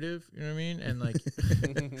competitive, you know what I mean? And like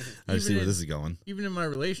I see where this is going. even in my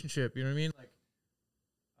relationship, you know what I mean? Like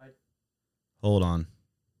Hold on.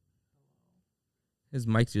 His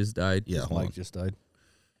mic just died. Yeah, hold on. Mike just died.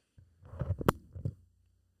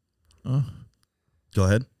 Go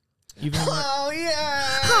ahead. even in my Oh yeah!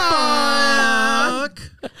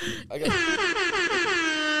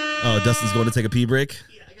 Oh, Dustin's going to take a pee break.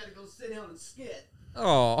 Yeah, I gotta go sit down and skit.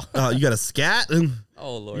 Oh, You got a scat?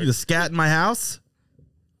 oh You Lord. the scat in my house?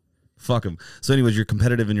 Fuck him. So, anyways, you're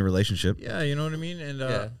competitive in your relationship. Yeah, you know what I mean? And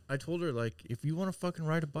Yeah. I told her, like, if you want to fucking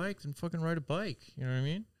ride a bike, then fucking ride a bike. You know what I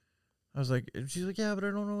mean? I was like, and she's like, yeah, but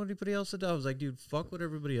I don't know anybody else that does. I was like, dude, fuck what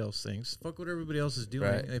everybody else thinks. Fuck what everybody else is doing.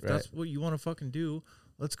 Right, If right. that's what you want to fucking do,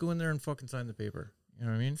 let's go in there and fucking sign the paper. You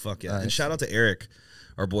know what I mean? Fuck yeah. Nice. And shout out to Eric,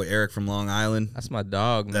 our boy Eric from Long Island. That's my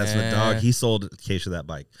dog, man. That's my dog. He sold Keisha that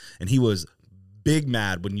bike. And he was big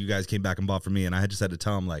mad when you guys came back and bought for me. And I just had to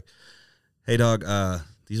tell him, like, hey, dog,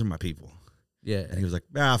 these are my people. Yeah. And he was like,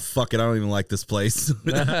 fuck it, I don't even like this place.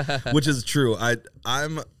 Which is true. I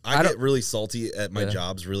get really salty at my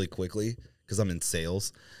jobs really quickly because I'm in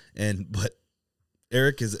sales. But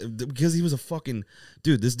Eric is, because he was a fucking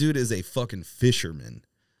dude. This dude is a fucking fisherman.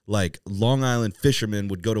 Like Long Island fishermen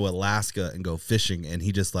would go to Alaska and go fishing, and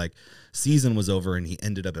he just like season was over and he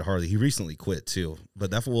ended up at Harley. He recently quit too, but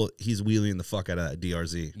that fool, he's wheeling the fuck out of that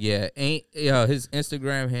DRZ. Yeah, his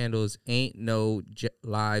Instagram handle is ain't no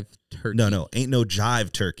live turkey. No, ain't no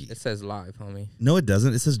jive turkey. It says live, homie. No, it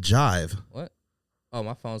doesn't. It says jive. What? Oh,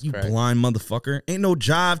 my phone's You cracked. blind motherfucker. Ain't no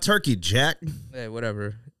jive turkey, Jack. Hey,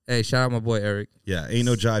 whatever. Hey, shout out my boy Eric. Yeah, ain't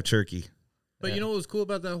no jive turkey. But Yeah. you know what was cool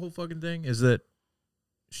about that whole fucking thing is that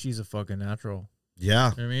she's a fucking natural.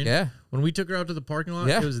 Yeah. You know what I mean? Yeah. When we took her out to the parking lot,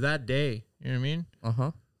 Yeah. it was that day. You know what I mean?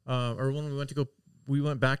 Or when we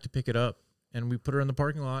went back to pick it up, and we put her in the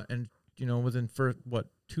parking lot, and within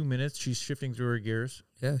 2 minutes, she's shifting through her gears.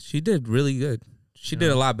 Yeah, she did really good. She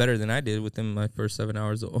did a lot better than I did within my first 7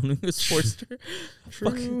 hours of owning a Sportster.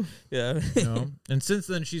 True. Yeah. And since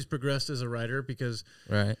then, she's progressed as a rider because,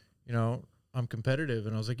 Right. I'm competitive,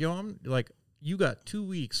 and I was like, I'm like, you got 2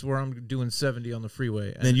 weeks where I'm doing 70 on the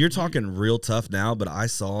freeway. And you're talking real tough now, but I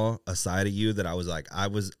saw a side of you that I was like,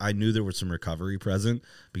 I knew there was some recovery present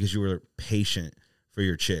because you were patient for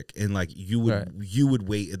your chick, and like you would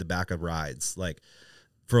wait at the back of rides like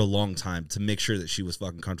for a long time to make sure that she was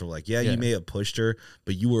fucking comfortable. Like, you may have pushed her,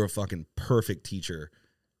 but you were a fucking perfect teacher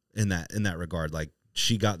in that regard. Like,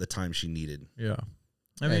 she got the time she needed. Yeah.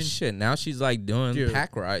 I mean, mean, shit. Now she's like doing dude,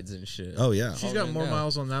 pack rides and shit. Oh yeah. she's got more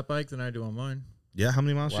miles on that bike than I do on mine. Yeah. How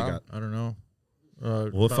many miles Wow. she got? I don't know.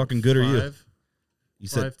 What about fucking good are you? You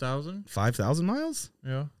said 5,000? 5,000 miles?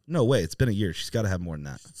 Yeah. No way. It's been a year. She's got to have more than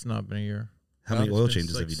that. It's not been a year. How many It's oil been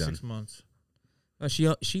changes like have you done? 6 months. She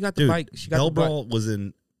got the Dude, bike. She got Bell the bike. Brawl was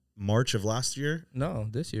in March of last year No,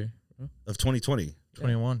 this year. of 2020.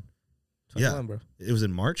 21. 21, bro. It was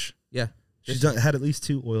in March. Yeah. She's had at least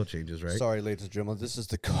 2 oil changes, right? Sorry, ladies and gentlemen. This is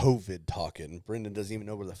the COVID talking. Brendan doesn't even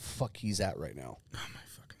know where the fuck he's at right now. Oh my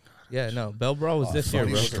fucking god. Yeah, no. Bell Brawl was this year,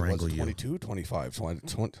 fucking bro. shit. Strangle you. 22, 25,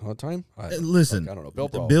 20, what time? Listen, I don't know. Bell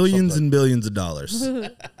Brawl, billions something. and billions of dollars.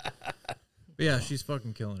 But yeah, she's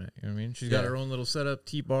fucking killing it. You know what I mean? She's got her own little setup,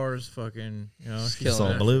 T-bars, fucking, she's It's all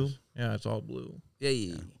killing it. blue. Yeah, it's all blue.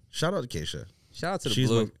 Yeah. Shout out to Keisha. Shout out to the She's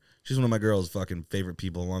blue. she's one of my girls' fucking favorite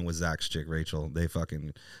people, along with Zach's chick Rachel. They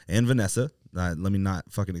fucking and Vanessa. Let me not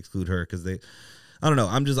fucking exclude her because I don't know.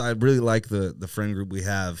 I really like the friend group we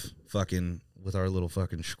have. Fucking with our little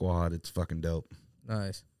fucking squad. It's fucking dope.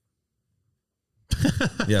 Nice.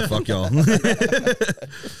 Yeah, fuck y'all.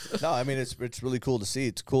 No, I mean it's really cool to see.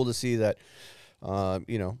 It's cool to see that,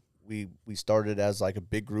 we started as like a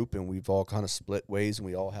big group and we've all kind of split ways and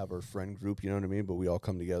we all have our friend group. You know what I mean? But we all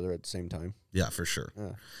come together at the same time. Yeah, for sure.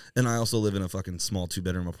 Yeah. And I also live in a fucking small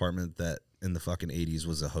 2-bedroom apartment that in the fucking 80s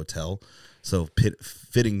was a hotel. So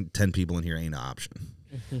fitting 10 people in here ain't an option.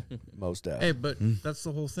 Hey, Most definitely. but that's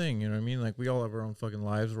the whole thing. You know what I mean? Like we all have our own fucking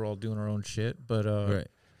lives. We're all doing our own shit. But Right.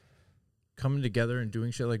 coming together and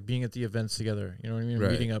doing shit, like being at the events together. You know what I mean?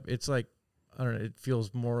 Right. Meeting up. It's like, I don't know. It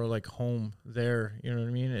feels more like home there. You know what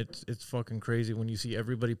I mean? It's fucking crazy when you see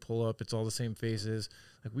everybody pull up. It's all the same faces.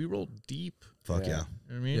 Like we roll deep. Fuck yeah. Yeah. You know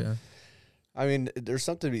what I mean? Yeah. I mean, there's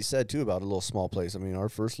something to be said too about a little small place. I mean, our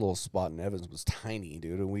first little spot in Evans was tiny,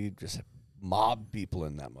 dude, and we just mobbed people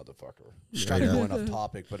in that motherfucker. Kind of going off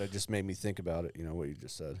topic, but it just made me think about it. You know what you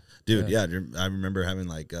just said. Dude, yeah, I remember having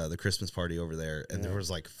like the Christmas party over there, and there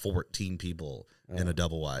was like 14 people in a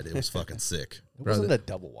double wide. It was fucking sick. It wasn't a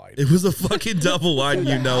double wide. It was a fucking double wide, and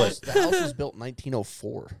you know it. The house was built in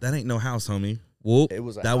 1904. That ain't no house, homie. Whoop. It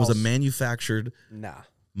was a That was a house- manufactured Nah,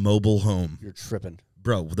 mobile home, you're tripping.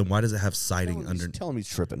 bro. Then why does it have siding under? Tell him he's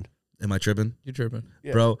tripping. Am I tripping, You're tripping.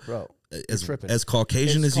 Yeah, bro? You're tripping. As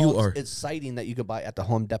Caucasian It's as you called- are It's siding that you could buy at the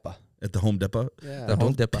Home Depot. at the Home Depot. Yeah. The Home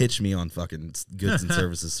Don't Depot. pitch me on fucking goods and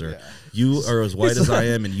services, sir. Yeah. You are as white as I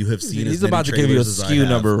am, and you have seen. He's as many about to give you a trailers as I SKU have.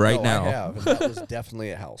 number right No, now. I have, and that was definitely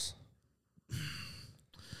a house.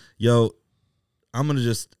 Yo, I'm gonna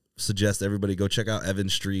just suggest everybody go check out Evan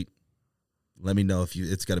Street. Let me know if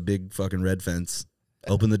it's got a big fucking red fence.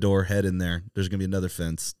 Open the door, head in there. There's gonna be another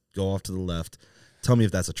fence. Go off to the left. Tell me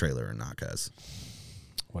if that's a trailer or not, guys.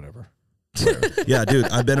 Whatever. Yeah, dude,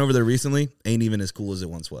 I've been over there recently. Ain't even as cool as it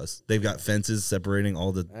once was. They've got fences separating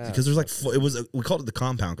all the because there's like we called it the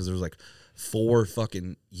compound because there was like 4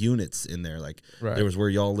 fucking units in there. Like Right. there was where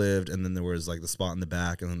y'all lived, and then there was like the spot in the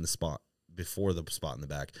back, and then the spot before the spot in the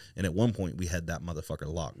back. And at one point, we had that motherfucker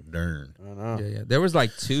locked. Darn. I don't know. Yeah. There was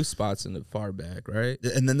like 2 spots in the far back, right?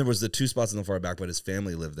 And then there was the 2 spots in the far back, but his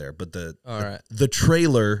family lived there. But All right. the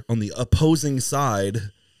trailer on the opposing side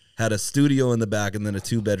had a studio in the back and then a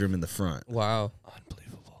 2-bedroom in the front. Wow.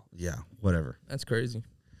 Unbelievable. Yeah, whatever. That's crazy.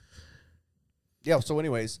 Yeah. So,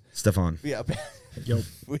 anyways, Stefan, yeah, Yo.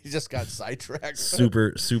 we just got sidetracked.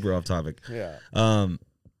 super off topic. Yeah.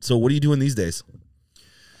 So what are you doing these days?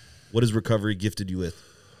 What has recovery gifted you with?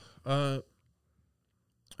 I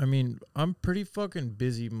mean, I'm pretty fucking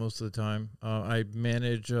busy most of the time. I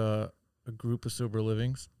manage a group of sober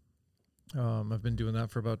livings. I've been doing that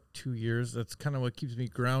for about 2 years. That's kind of what keeps me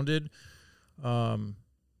grounded. You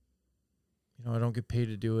I don't get paid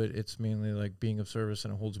to do it. It's mainly like being of service,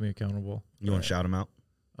 and it holds me accountable. You want to shout them out?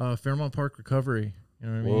 Fairmont Park Recovery. You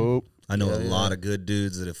know what I mean? Whoa. I know a lot of good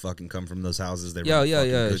dudes that have fucking come from those houses. They Yo. run a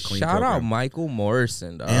fucking good, clean Shout out program. Michael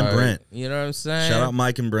Morrison, dog. And Brent. You know what I'm saying? Shout out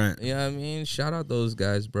Mike and Brent. Yeah, I mean, shout out those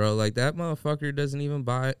guys, bro. Like that motherfucker doesn't even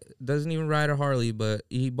ride a Harley, but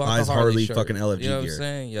he bought Buys the Harley Harley shirt. fucking LFG You know what I'm gear.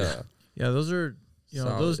 saying? Yeah. Yeah, those are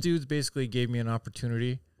Solid. those dudes basically gave me an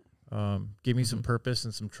opportunity, gave me some purpose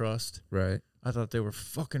and some trust. Right. I thought they were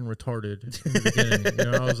fucking retarded in the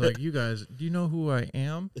beginning. I was like, you guys, do you know who I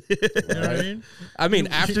am? You know what I mean? I mean,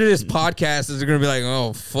 after this podcast, is gonna be like,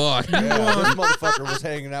 oh fuck. Yeah, this motherfucker was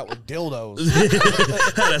hanging out with dildos.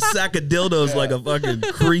 Had a sack of dildos like a fucking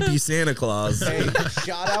creepy Santa Claus. Hey,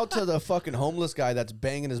 shout out to the fucking homeless guy that's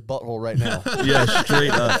banging his butthole right now. Yeah,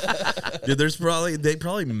 straight up. Dude, they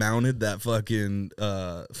probably mounted that fucking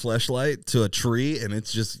fleshlight to a tree, and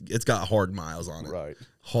it's got hard miles on it. Right.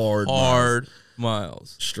 Hard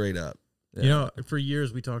miles. Straight up. Yeah. For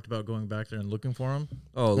years we talked about going back there and looking for them.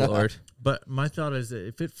 Oh Lord. But my thought is that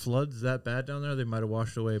if it floods that bad down there, they might have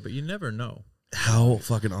washed away. But you never know. How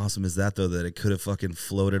fucking awesome is that, though, that it could have fucking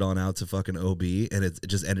floated on out to fucking OB, and it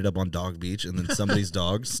just ended up on Dog Beach, and then somebody's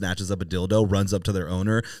dog snatches up a dildo, runs up to their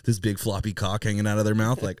owner, this big floppy cock hanging out of their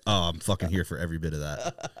mouth, like, oh, I'm fucking here for every bit of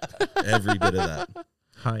that. Every bit of that.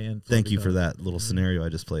 High end. Thank you for that little scenario I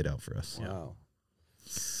just played out for us. Wow.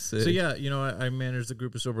 So yeah, I manage the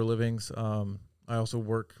group of sober livings. I also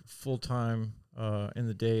work full time in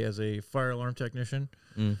the day as a fire alarm technician.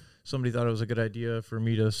 Somebody thought it was a good idea for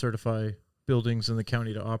me to certify buildings in the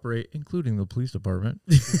county to operate, including the police department.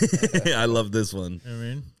 I love this one. You know what I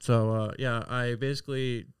mean? So yeah, I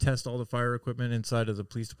basically test all the fire equipment inside of the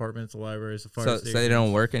police departments, the libraries, the fire stations. So they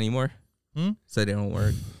don't work anymore? So they don't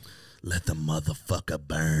work. Let the motherfucker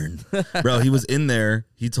burn. Bro, he was in there.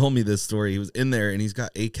 He told me this story. He was in there, and he's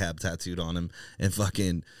got ACAB tattooed on him. And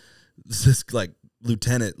fucking this, like,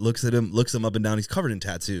 lieutenant looks at him, looks him up and down. He's covered in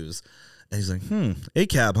tattoos. And he's like,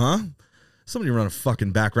 ACAB, huh? Somebody run a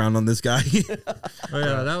fucking background on this guy. Oh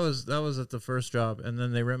yeah, that was at the first job. And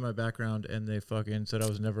then they ran my background, and they fucking said I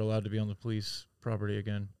was never allowed to be on the police property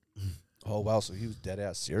again. Oh, wow. So he was dead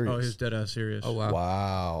ass serious. Oh, he was dead ass serious. Oh wow.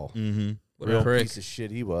 Wow. Mm-hmm. What a Real prick. piece of shit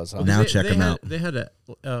he was, huh? Now check him out. They had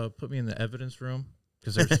to put me in the evidence room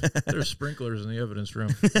because there's sprinklers in the evidence room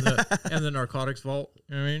and the narcotics vault.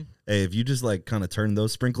 You know what I mean? Hey, if you just like kind of turn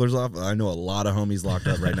those sprinklers off, I know a lot of homies locked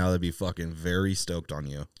up right now that'd be fucking very stoked on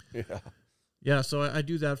you. Yeah. Yeah, so I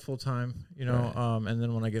do that full time, and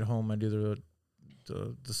then when I get home, I do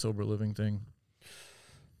the sober living thing.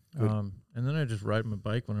 And then I just ride my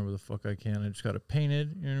bike whenever the fuck I can. I just got it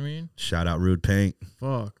painted. You know what I mean? Shout out Rude Paint.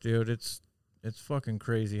 Fuck, dude, it's fucking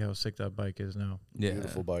crazy how sick that bike is now. Yeah.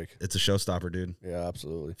 Beautiful bike. It's a showstopper, dude. Yeah,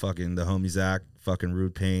 absolutely. Fucking the homie Zach, fucking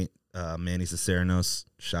Rude Paint, Manny Ciceranos.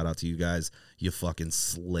 Shout out to you guys. You fucking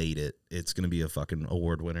slayed it. It's going to be a fucking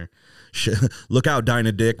award winner. Look out,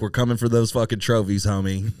 Dyna Dick. We're coming for those fucking trophies,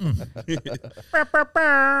 homie.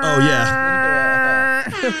 Oh, yeah.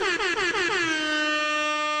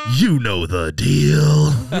 You know the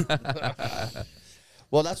deal.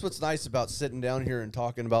 Well, that's what's nice about sitting down here and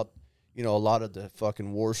talking about, a lot of the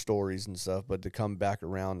fucking war stories and stuff, but to come back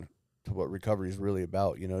around to what recovery is really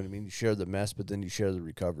about, you know what I mean? You share the mess, but then you share the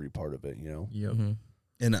recovery part of it, Yep. Mm-hmm.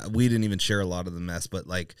 And we didn't even share a lot of the mess, but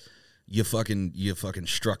like you fucking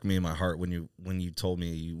struck me in my heart when you told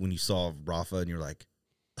me when you saw Rafa and you're like,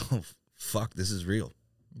 oh fuck, this is real.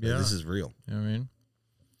 Yeah. This is real. You know what I mean?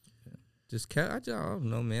 I don't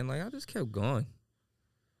know, man. Like I just kept going.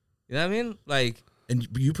 You know what I mean? Like, And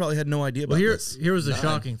you probably had no idea about this. Here was the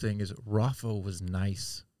shocking thing is Rafa was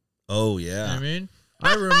nice. Oh You know yeah. what I mean?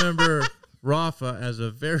 I remember Rafa as a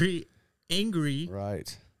very angry,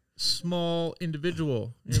 Right. small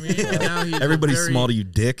individual. You know what I mean? And now he's Everybody's a very small to you,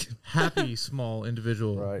 dick. happy, small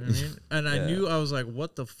individual. Right. You know what I mean? And I knew, I was like,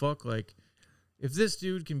 what the fuck? Like, if this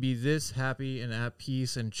dude can be this happy and at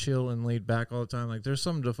peace and chill and laid back all the time, like, there's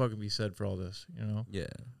something to fucking be said for all this, you know? yeah.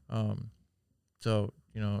 So,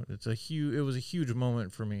 it was a huge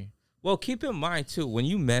moment for me. Well, keep in mind too, when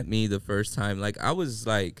you met me the first time, like I was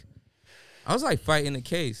like fighting a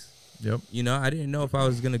case. Yep. You know, I didn't know if I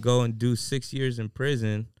was gonna go and do 6 years in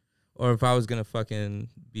prison, or if I was gonna fucking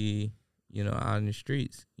be, out in the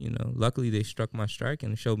streets. Luckily they struck my strike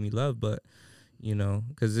and showed me love, but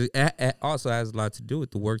because it also has a lot to do with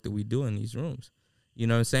the work that we do in these rooms. You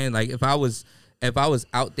know what I'm saying? Like if I was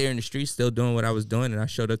out there in the streets still doing what I was doing and I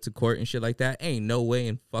showed up to court and shit like that, ain't no way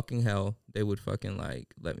in fucking hell they would fucking like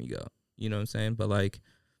let me go. You know what I'm saying? But like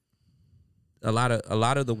a lot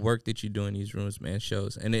of the work that you do in these rooms, man,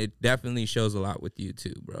 shows. And it definitely shows a lot with you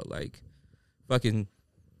too, bro. Like fucking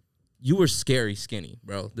you were scary skinny,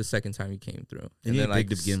 bro, the second time you came through. And you then, big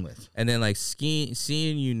to begin with. And then, like,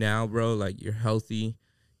 seeing you now, bro, like, you're healthy.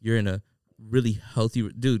 You're in a really healthy...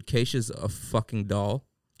 Dude, Keisha's a fucking doll.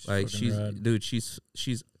 She's rad. dude, she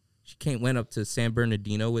went up to San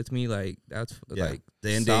Bernardino with me. Like, that's, like...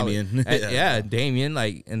 And solid. Damien. Yeah, Damien,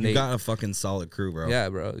 like... And you got a fucking solid crew, bro. Yeah,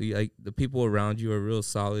 bro. Like, the people around you are real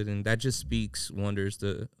solid, and that just speaks wonders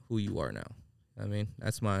to who you are now. I mean,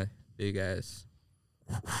 that's my big ass...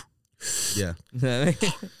 Yeah.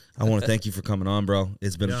 I want to thank you for coming on, bro.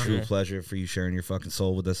 It's been a true pleasure for you sharing your fucking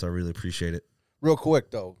soul with us. I really appreciate it. Real quick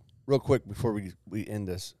before we end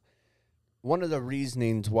this, one of the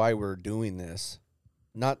reasonings why we're doing this,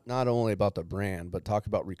 not only about the brand, but talk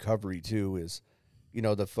about recovery too, is, you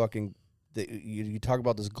talk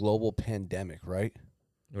about this global pandemic, right?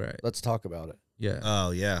 Right. Let's talk about it. Yeah. Oh,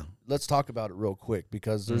 yeah. Let's talk about it real quick,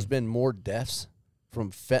 because there's been more deaths from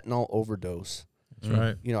fentanyl overdose. That's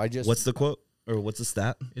right. You know, What's the quote? Or what's the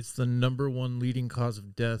stat? It's the #1 leading cause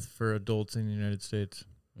of death for adults in the United States.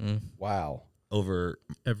 Wow. Over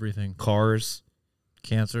Everything. cars,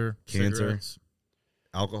 Cancer. Cigarettes.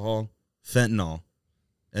 alcohol, fentanyl.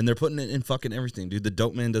 And they're putting it in fucking everything, dude. The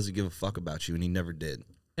dope man doesn't give a fuck about you, and he never did.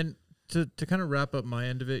 And to kind of wrap up my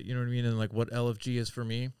end of it, you know what I mean? And like what LFG is for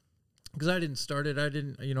me, because I didn't start it.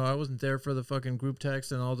 I wasn't there for the fucking group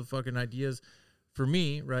text and all the fucking ideas. For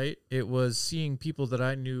me, right, it was seeing people that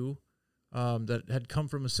I knew that had come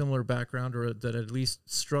from a similar background, or that at least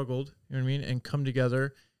struggled, you know what I mean, and come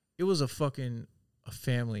together. It was a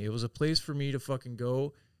family. It was a place for me to fucking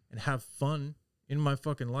go and have fun in my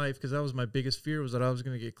fucking life, because that was my biggest fear, was that I was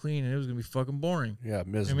going to get clean and it was going to be fucking boring. Yeah,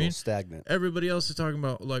 miserable, stagnant. Everybody else is talking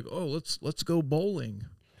about, like, oh, let's go bowling.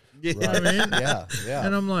 Yeah. Right. I mean? Yeah.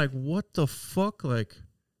 And I'm like, what the fuck? Like,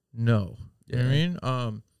 no. You know what I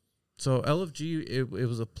mean? So LFG, it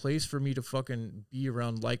was a place for me to fucking be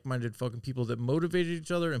around like-minded fucking people that motivated each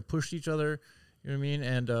other and pushed each other. You know what I mean?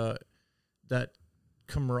 And that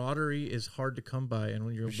camaraderie is hard to come by. And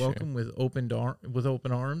when you're welcome with open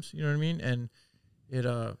arms, you know what I mean? And it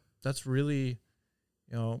that's really,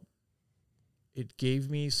 you know, it gave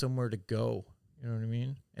me somewhere to go. You know what I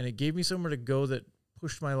mean? And it gave me somewhere to go that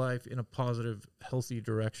pushed my life in a positive, healthy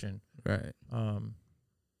direction. Right.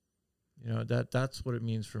 You know, that's what it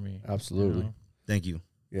means for me. Absolutely. You know? Thank you.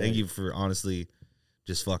 Yeah. Thank you for honestly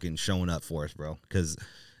just fucking showing up for us, bro. Because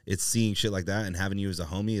it's seeing shit like that, and having you as a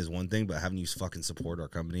homie is one thing, but having you fucking support our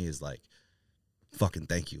company is like, fucking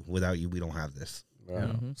thank you. Without you, we don't have this. Right.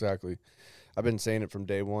 Exactly. I've been saying it from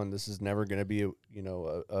day one. This is never going to be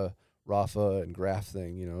a Rafa and Graf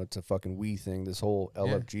thing. You know, it's a fucking we thing. This whole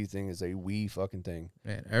LFG thing is a we fucking thing.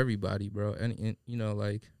 Man, everybody, bro. And you know,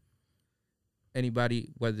 like, anybody,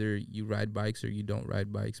 whether you ride bikes or you don't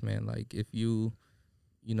ride bikes, man, like, if you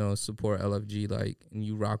support LFG, like, and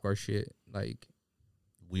you rock our shit, like,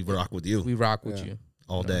 We rock with you we rock with you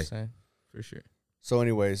all know what I'm day. saying? For sure. So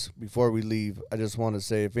anyways, before we leave, I just want to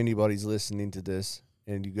say, if anybody's listening to this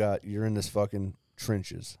and you're in this fucking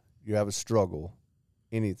trenches, you have a struggle,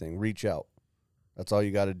 anything, reach out. That's all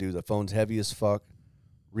you got to do. The phone's heavy as fuck.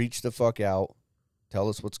 Reach the fuck out. Tell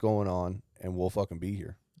us what's going on, and we'll fucking be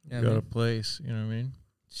here. Yeah, Got a man. place, you know what I mean?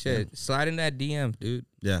 Shit, slide in that DM, dude.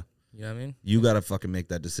 Yeah. You know what I mean? You got to fucking make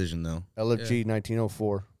that decision, though. LFG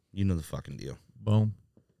 1904. You know the fucking deal. Boom.